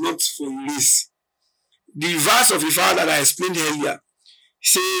Olodumare is not for a race. The verse of Ifa that I explained earlier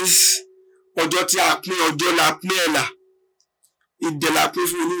says, Ọjọ́ tí a pín ọjọ́ la pín ẹ̀là, idẹ la pín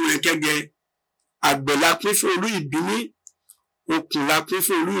fún olúwo ẹ̀kẹ́gẹ́, àgbẹ̀ la pín fún olú ìbíní, okùn la pín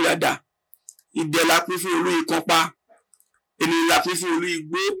fún olú ìyàdà, idẹ la pín fún olú ìkànpá, ènìyàn la pín fún olú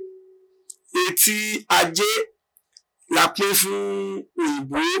igbó, etí ajé la pín fún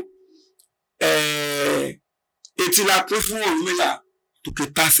òyìnbó, etí la pín fún Ọ̀rúnmìlà,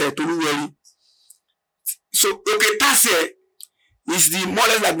 tòkè-tasẹ̀ tolúwẹrí. So Òkè-tasẹ̀ is the more or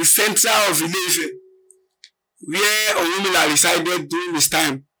less like the center of Ilefe, where Orunmila resided during his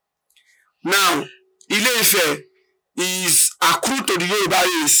time. Now, Ilefe is accrued to the Yoruba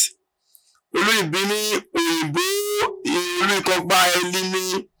race. Olú-Ìbíní, Òyìnbó, Olú-Ìkànpá,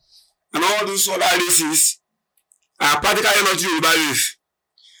 Elimi, and all those other races are practically not Yoruba race.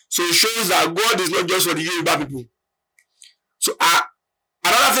 So it shows that God is not just for the Yoruba people. So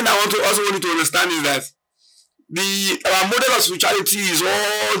another thing I want you to understand is that our model of spirituality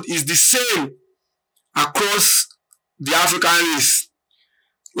is the same across the African race.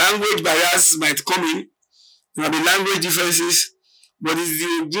 Language barriers might come in. There might be language differences, but it's the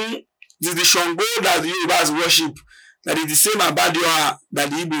Ogun, it's the Shango that the Yorubas worship, that is the same Abadioha that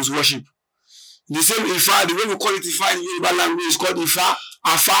the Igbos worship. The same Ifa, the way we call it Ifa in Yoruba language is called Ifa,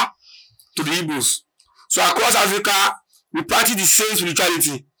 Afa to the Igbos. So across Africa, we practice the same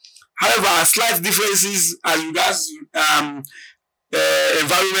spirituality. However, slight differences as regards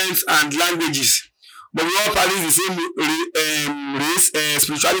environments and languages. But we all practice the same race,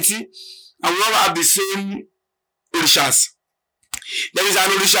 spirituality, and we all have the same orishas. There is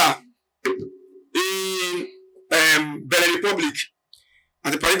an orisha in Benin Republic.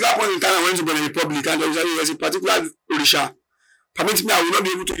 At a particular point in time, I went to Benin Republic, and there was a particular orisha Permit me, I will not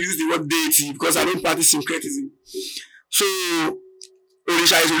be able to use the word deity because I don't practice syncretism. So,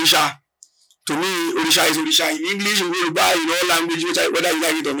 Orisha is Orisha. To me, Orisha is Orisha. In English, in Yoruba, in all languages, whether you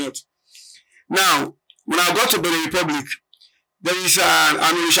like it or not. Now, when I got to Benin Republic, there is an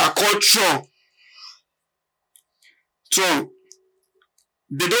Orisha called Tron. Tron.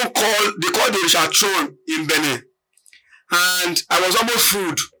 They call the Orisha Tron in Benin. And I was almost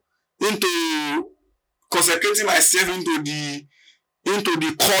fooled into consecrating myself into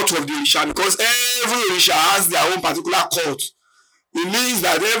the court of the Orisha, because every Orisha has their own particular court. It means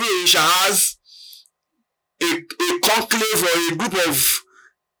that every Orisha has a conclave or a group of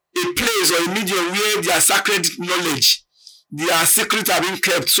a place or a medium where their sacred knowledge, their secrets are being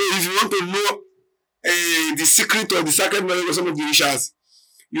kept. So if you want to know the secret or the sacred knowledge of some of the Orishas,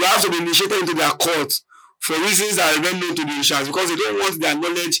 you have to be initiated into their court for reasons that are well known to the Orishas, because they don't want their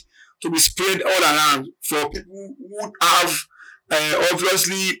knowledge to be spread all around for people who have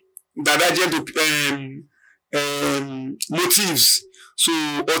obviously divergent motives, so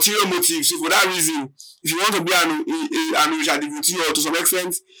ulterior motives. So for that reason, if you want to be an Orisha devotee, or to some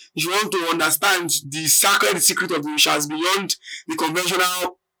extent, if you want to understand the sacred secret of the Orishas beyond the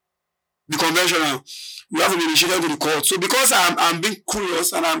conventional, you have to be initiated to the court. So because I'm being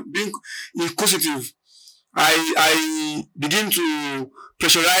curious and I'm being inquisitive, I begin to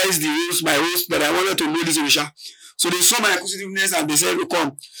pressurize my host that I wanted to know this Orisha. So they saw my inquisitiveness and they said, oh,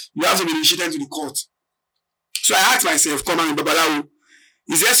 come, you have to be initiated to the court. So I asked myself, come on, Babalawo,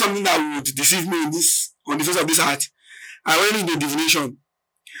 is there something that would deceive me on the face of this heart? I went into divination.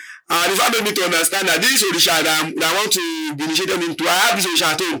 And if I made me to understand that this Orisha that I want to be initiated into, I have this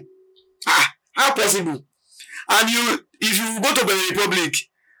Orisha at home. How possible? And if you go to the Republic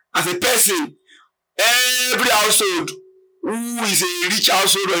as a person, every household who is a rich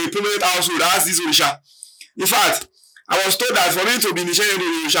household or a prominent household has this Orisha. In fact, I was told that for me to be initiated into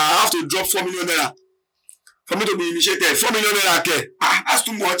the Orisha, I have to drop 4 million naira. For me to be initiated, 4 million naira, okay. That's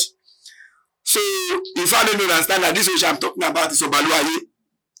too much. So, if I don't understand that this Orisha I'm talking about is Obaluaye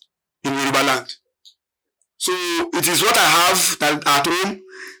in Yoruba land. So, it is what I have at home,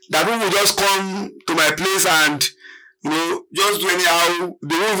 that people will just come to my place and, just do anyhow.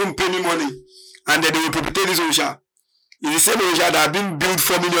 They won't even pay me money. And then they will perpetrate this Orisha. It's the same Orisha that have been built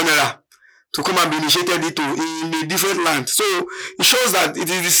 4 million naira to come and be initiated into in a different land. So it shows that it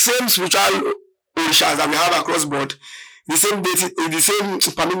is the same spiritual Orishas that we have across board. The same deity,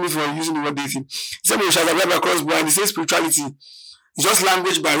 permit me for using the word deity. The same Orishas that we have across board, and the same spirituality. It's just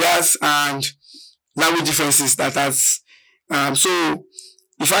language barriers and language differences that has. So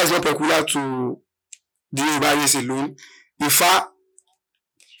Ifa is not peculiar to the Yoruba race alone. Ifa,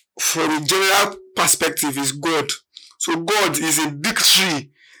 for the general perspective, is God. So God is a big tree.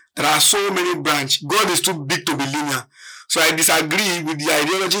 There are so many branches. God is too big to be linear. So I disagree with the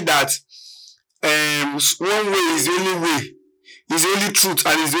ideology that one way is the only way, is the only truth,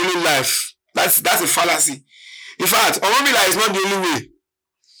 and is the only life. That's a fallacy. In fact, Oromila is not the only way.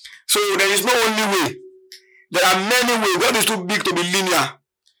 So there is no only way. There are many ways. God is too big to be linear.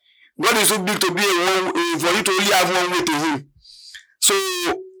 God is too big to be for you to only have one way to Him. So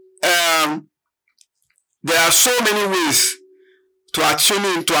there are so many ways to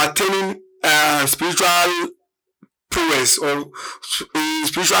attaining spiritual prowess or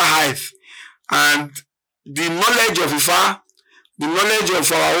spiritual height, and the knowledge of Ifa, the knowledge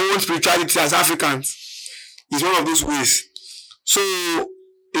of our own spirituality as Africans, is one of those ways. So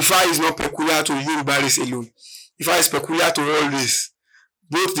Ifa is not peculiar to Yoruba race alone. Ifa is peculiar to all race,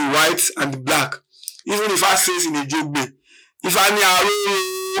 both the white and the black. Even Ifa says in Ejogbe, Ifa ni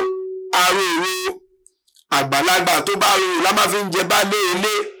aro àgbàlagbà tó bá rorò la máa fi ń jẹ baálé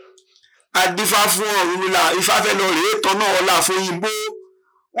ilé. Adífá fún Ọ̀rúnmìlà, Ifá fẹ́ lọ rèé tọ́nà ọlá fóyìnbó.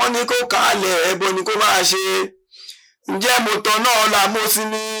 Wọ́n ní kó kàálẹ̀ ẹbọ ni kó máa ṣe. Ǹjẹ́ mo tọ́nà ọlá mo sí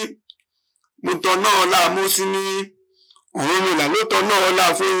ní? Mo tọ́nà ọlá mo sí ní? Ọ̀rúnmìlà ló tọ́nà ọlá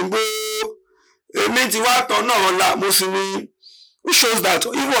fóyìnbó. Èmi ti wá tọ́nà ọlá mo sí ní. Which shows that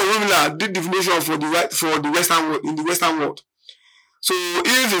even Ọ̀rúnmìlà did divination for the Western world, in the Western world. So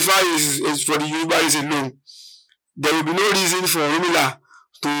if Ifa is for the Yoruba race alone, there will be no reason for Ọ̀rúnmìlà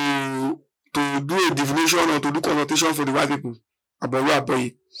to do a divination or to do consultation for the white people.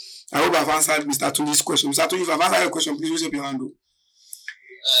 Aboye. I hope I've answered Mr. Tunji's question. Mr. Tunji, if I've answered your question, please raise up your hand. You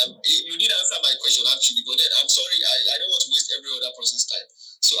did answer my question actually, but then I'm sorry, I don't want to waste every other person's time.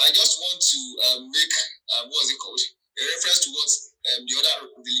 So I just want to make what is it called? A reference to what the other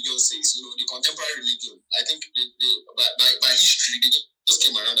religion says, the contemporary religion. I think by history they just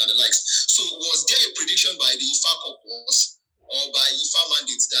came around and the likes. So was there a prediction by the Ifa caucus or by Ifa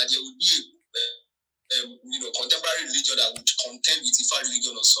mandates that there would be a contemporary religion that would contend with Ifa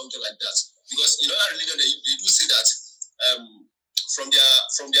religion or something like that. Because in other religion they do say that from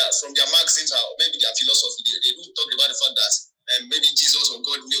their magazines or maybe their philosophy, they do talk about the fact that maybe Jesus or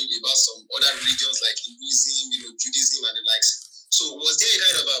God knew about some other religions like Hinduism, Judaism and the likes. So was there a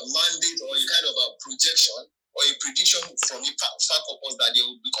kind of a mandate or a kind of a projection or a prediction from the Ifa corpus that there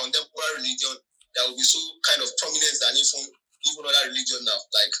will be contemporary religion that will be so kind of prominent than even other religion now?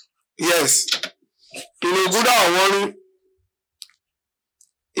 Like yes. Buddha or one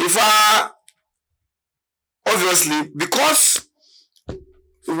Ifa, obviously, because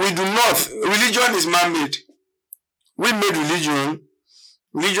we do not, religion is man-made. We made religion.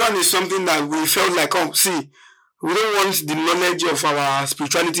 Religion is something that we felt like, we don't want the knowledge of our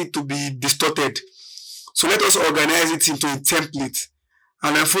spirituality to be distorted. So let us organize it into a template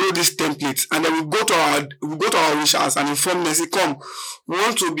and then follow this template. And then we go to our rishas and inform them, say, come, we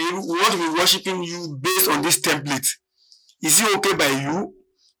want to be worshiping you based on this template. Is it okay by you?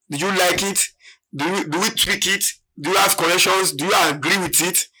 Do you like it? Do we tweak it? Do you have corrections? Do you agree with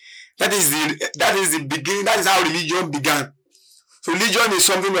it? That is the beginning. That is how religion began. So religion is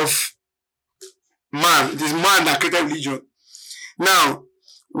something of man. It is man that created religion. Now,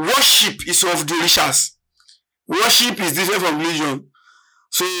 worship is of the rishas. Worship is different from religion.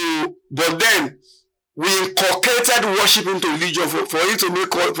 So, but then we inculcated worship into religion for it to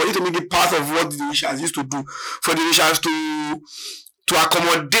make it part of what the rishas used to do. For the rishas to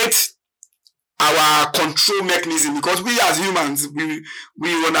accommodate our control mechanism, because we as humans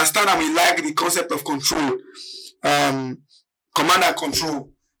we understand and we like the concept of control, command and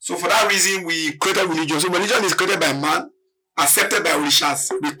control. So for that reason we created religion. So religion is created by man, accepted by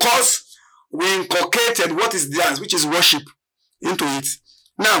rishas, because we inculcated what is theirs, which is worship, into it.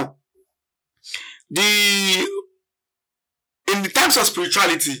 Now, in the terms of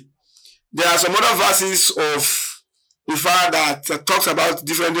spirituality, there are some other verses of Ifa that talks about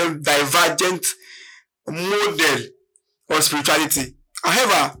different divergent model of spirituality.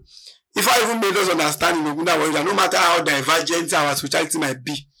 However, Ifa even made us understand in Ogunda world that no matter how divergent our spirituality might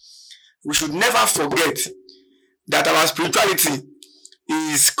be, we should never forget that our spirituality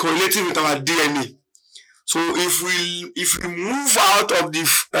is correlating with our DNA. So if we move out of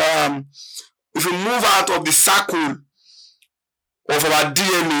the circle of our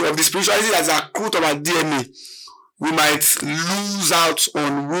DNA, of the spirituality that is accrued of our DNA, we might lose out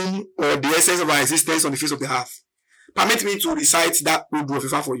on whom or the essence of our existence on the face of the earth. Permit me to recite that Odu of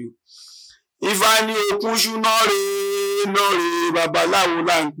Ifa for you. Ifa ni okunṣu nore babaláwo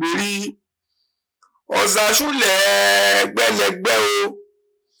là ń perí. Ọ̀sàṣúlẹ̀ gbẹ́lẹ́gbẹ́ o.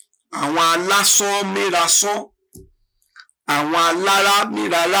 Àwọn alásán mírasán. Àwọn alára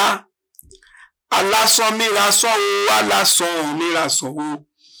mírará. Alásán mírasán o, alásán mírasán o.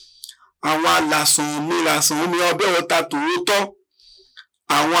 Àwọn alásán mírasán omi ọbẹ̀ ọ̀tá tòótọ́.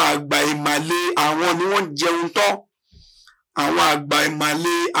 Àwọn àgbà ìmàle àwọn ni wọ́n jẹun tán. Àwọn àgbà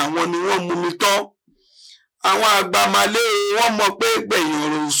ìmàle àwọn ni wọ́n mumi tán. Àwọn àgbà ìmàle wọ́n mọ̀ pé gbẹ̀yìn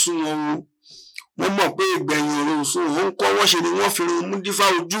ọ̀rọ̀ òsùn wọn o. Wọ́n mọ̀ pé gbẹ̀yìn ọ̀rọ̀ òsùn wọn ń kọ́ wọ́n ṣe ni wọ́n fi irun mú dífá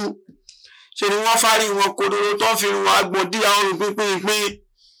ojú. Ṣe ni wọ́n fárí wọn kodoro tán fi irun agbọ̀n dí àwọn ọrùn pínpín.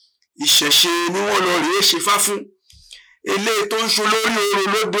 Ìṣẹ̀ṣe ni wọ́n lọ rèé ṣe fá fún. Eléyìí tó ń ṣo lórí oòrùn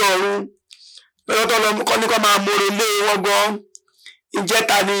lóde ọ̀run. Lọ́jọ́ tó lọ kọ́ ní kọ́ máa mọ̀rọ̀ lé wọn gan.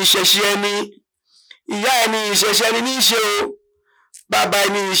 Ìjẹta ni ìṣẹ̀ṣe ẹni. Ìyá ẹni ìṣẹ̀ṣe ẹni ní í ṣe o. Bàbá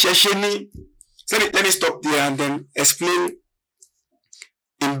ẹni ìṣẹ̀ṣe ni. So let me stop there and then explain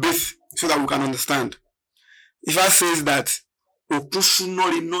in brief so that we can understand. Ifa says that Okunṣu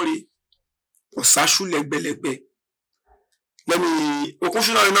nori Ọ̀sàṣú lẹ́gbẹ̀lẹ́gbẹ̀.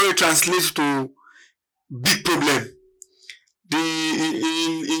 Okunṣu nori translates to big problem.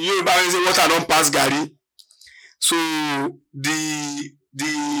 In Yoruba we say water don't pass garri. So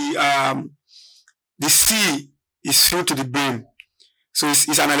the sea is filled to the brim. So it's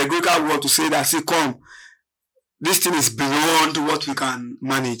an allegorical word to say that, see, come, this thing is beyond what we can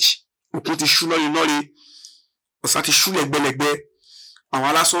manage. So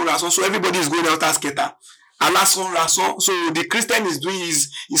everybody is going out as scatter. So the Christian is doing is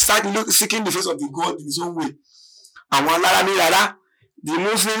seeking the face of the God in his own way. The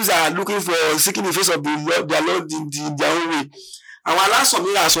Muslims are looking for seeking the face of their Lord in their own way. Àwọn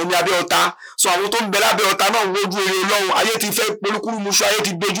alásọ̀mírasọ̀ ní abẹ́ ọ̀tá. So àwọn tó ń bẹ lábẹ́ ọ̀tá náà ń wojú eré Ọlọ́run. Ayé ti fẹ́ polúkúrú muṣu, ayé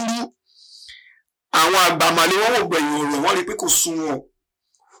ti dojúrú. Àwọn àgbàmàlẹ̀ wọ́n wò gbẹ̀yìn ọ̀rọ̀, wọ́n rí pé kò sún wọn.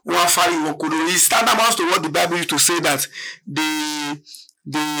 Wọ́n á fárí wọn kodoro. It's tantamount to what the Bible used to say that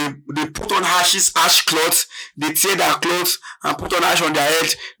they put on ash cloths, they tear their clothes and put on ash on their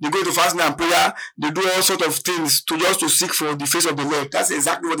head. They go to fasting and prayer. They do all sorts of things to seek for the face of the Lord. That's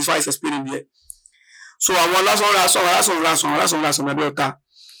exactly what the Father is explaining here. So I want last one.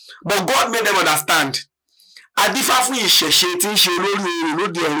 But God made them understand. Adifa fún ìṣẹ̀ṣe tí ń ṣe olórí orò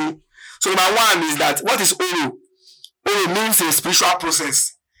lóde ọ̀run. So number one is that what is oro? Oro means a spiritual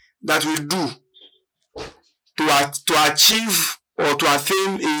process that we do to achieve or to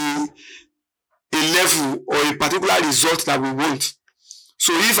attain a level or a particular result that we want.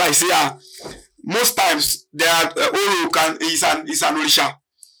 So if I say most times there are oro is an orisha,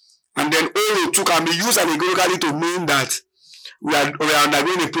 and then oro too can be used allegorically to mean that we are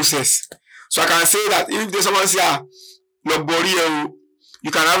undergoing a process. So I can say that if there's someone say your body,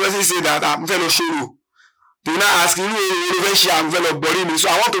 you can obviously say that I'm fellow shoro. They now ask you, I'm fellow body me. So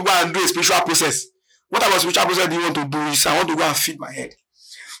I want to go and do a spiritual process. What about spiritual process do you want to do? Is I want to go and feed my head.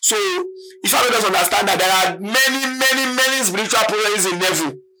 So if I just understand that there are many spiritual processes in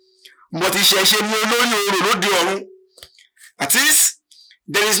heaven, but that is,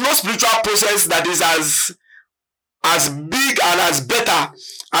 there is no spiritual process that is as big and as better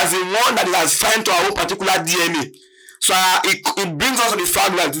as the one that is assigned to our own particular DNA. So it brings us to the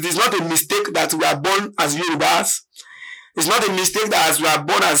fact that it is not a mistake that we are born as Yorubas. It's not a mistake that as we are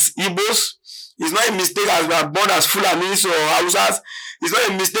born as Igbos. It's not a mistake as we are born as Fulanis or Hausas. It's not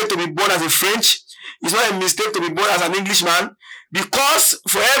a mistake to be born as a French. It's not a mistake to be born as an Englishman. Because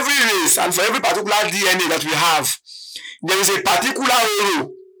for every race and for every particular DNA that we have, there is a particular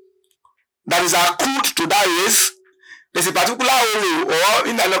oro that is accrued to that race. There's a particular oro, or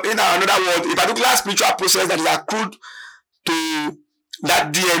in another word, a particular spiritual process that is accrued to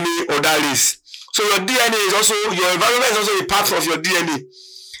that DNA or that race. So your DNA is also, your environment is also a part of your DNA.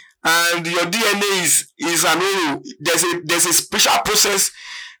 And your DNA is an oro. There's a spiritual process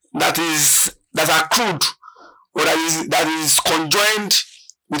that's accrued or that is conjoined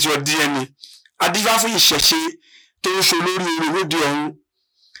with your DNA. Adifa fún ìṣẹ̀ṣe tó ń ṣe olórí orò lóde ọ̀run.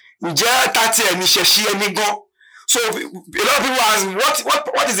 Ǹjẹ́ tàtí ẹni ṣẹ̀ṣe ẹni gan? So a lot of people ask,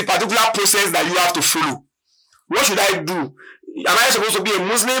 what is the particular process that you have to follow? What should I do? Am I supposed to be a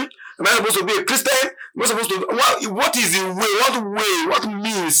Muslim? Am I supposed to be a Christian? Am I supposed to? What is the way? What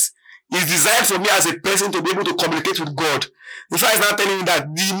means is designed for me as a person to be able to communicate with God? In fact, it's not telling you that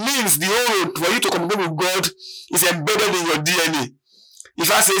the means, the whole for you to communicate with God is embedded in your DNA.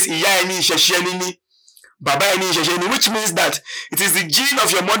 If I says ìyá ẹni ìṣẹ̀ṣe ẹni ní, bàbá ẹni ìṣẹ̀ṣe ẹni, which means that it is the gene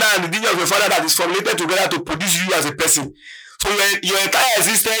of your mother and the gene of your father that is formulated together to produce you as a person. So your entire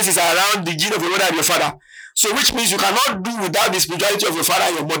existence is around the gene of your mother and your father. So which means you cannot do without the spirituality of your father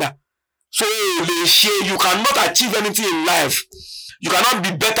and your mother. So you cannot achieve anything in life. You cannot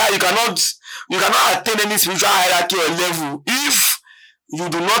be better. You cannot attain any spiritual hierarchy or level if you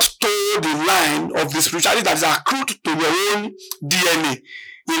do not toe the line of the spirituality that is accrued to your own DNA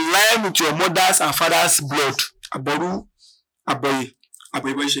in line with your mother's and father's blood. Aboru, Aboye,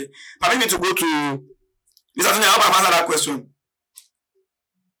 Aboye. Permit me to go to this. I hope I've answered that question.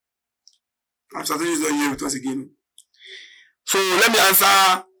 I'm certain he's not here with us again. So let me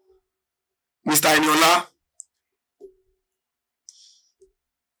answer Mr. Eniola.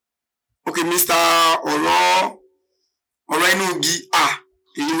 Okay, Mr. Ọ̀rọ̀ inú igi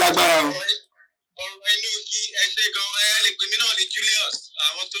èyí lágbára o. Ọ̀rọ̀ inú igi ẹ̀ṣẹ̀ gan-an lè pè mí náà ní Julius.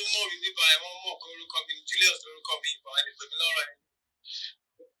 Àwọn tó mọ̀ mí nípa ẹ̀ wọ́n mọ̀ pé orúkọ mi ní Julius lórúkọ mi ìbọn ẹ̀ lè pè mí lọ́rọ̀ ẹ̀.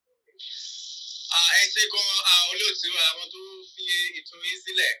 Ẹ̀ṣẹ̀ gan-an olóòtú àwọn tó fi ètò yìí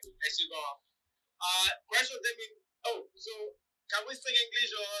sílẹ̀ ẹ̀ṣẹ̀ gan-an. Question tell me, so can we speak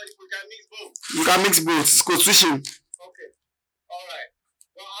English or we can mix both? You can mix both. It's called switching. Okay. All right.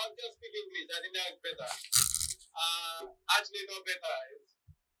 Well, I'll just speak English. I think that's better. Actually, not better.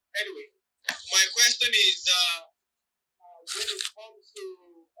 Anyway, my question is, when it comes to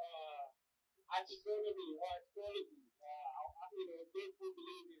astronomy or astrology, those who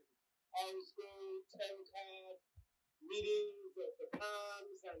believe in horoscope, tarot card, readings of the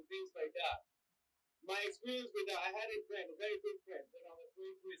palms and things like that. My experience with that, I had a friend, a very good friend, when I was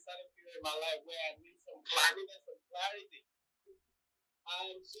going through a certain period in my life where I need some clarity.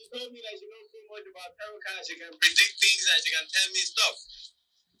 And she told me that she knows so much about tarot cards, she can predict things and she can tell me stuff.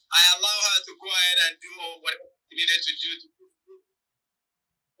 I allow her to go ahead and do whatever she needed to do.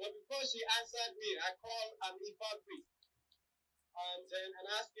 But before she answered me, I called an Isefa priest and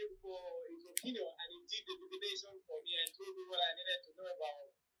asked him for his opinion, and he did the divination for me and told me what I needed to know about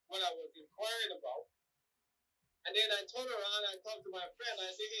what I was inquiring about. And then I turned around and talked to my friend and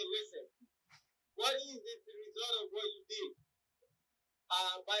I said, hey, listen, what is the result of what you did?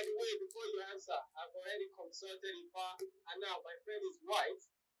 By the way, before you answer, I've already consulted Ifa, and now my friend is white.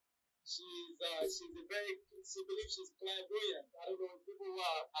 She believes she's clairvoyant. I don't know if people who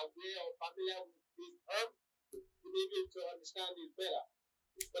are aware or familiar with this term, you may be able to understand it better.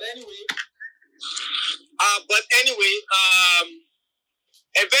 But anyway, But anyway,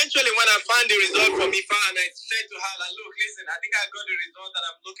 eventually when I found the result from Ifa and I said to her, like, look, listen, I think I got the result that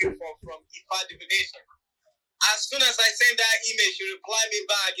I'm looking for from Ifa divination. As soon as I sent that email, she replied me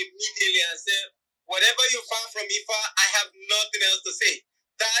back immediately and said, whatever you found from Ifa, I have nothing else to say.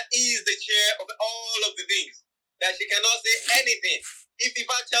 That is the chair of all of the things. That she cannot say anything. If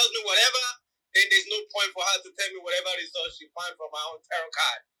Ifa tells me whatever, then there's no point for her to tell me whatever result she found from her own tarot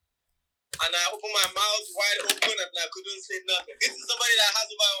card. And I opened my mouth wide open and I couldn't say nothing. This is somebody that has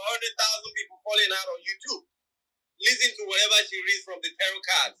about 100,000 people following her on YouTube. Listen to whatever she reads from the tarot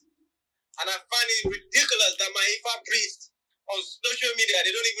cards. And I find it ridiculous that my Ifa priests on social media,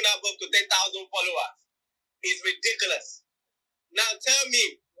 they don't even have up to 10,000 followers. It's ridiculous. Now tell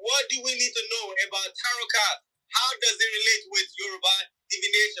me, what do we need to know about tarot cards? How does it relate with Yoruba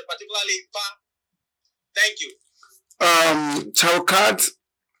divination, particularly Ifa? Thank you. Tarot cards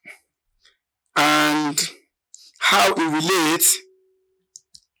and how it relates.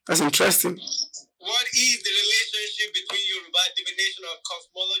 That's interesting. What is the relationship between Yoruba divination or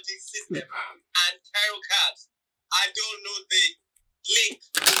cosmology system and tarot cards? I don't know the link,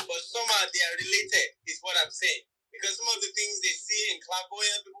 but somehow they are related, is what I'm saying. Because some of the things they see in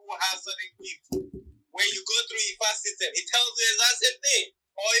clairvoyant people who have certain gifts, when you go through Ifa system, it tells you the exact same thing,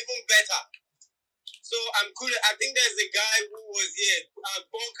 or even better. So I'm cool. I think there's a guy who was here,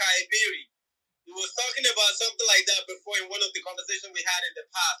 Bonka Eberi. He was talking about something like that before in one of the conversations we had in the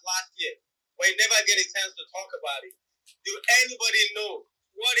past, last year, but he never get a chance to talk about it. Do anybody know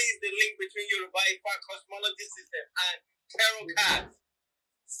what is the link between Yoruba Ifa cosmology system and tarot cards?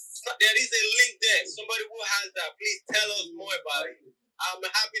 There is a link there. Somebody who has that, please tell us more about it. I'm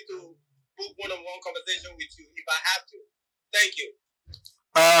happy to book one-on-one conversation with you if I have to. Thank you.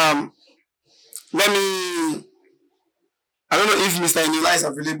 I don't know if Mr. Eniola is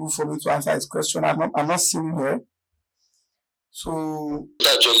available for me to answer his question. I'm not seeing him here. So,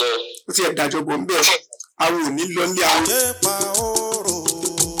 what's your dajo bombe? I will need lonely.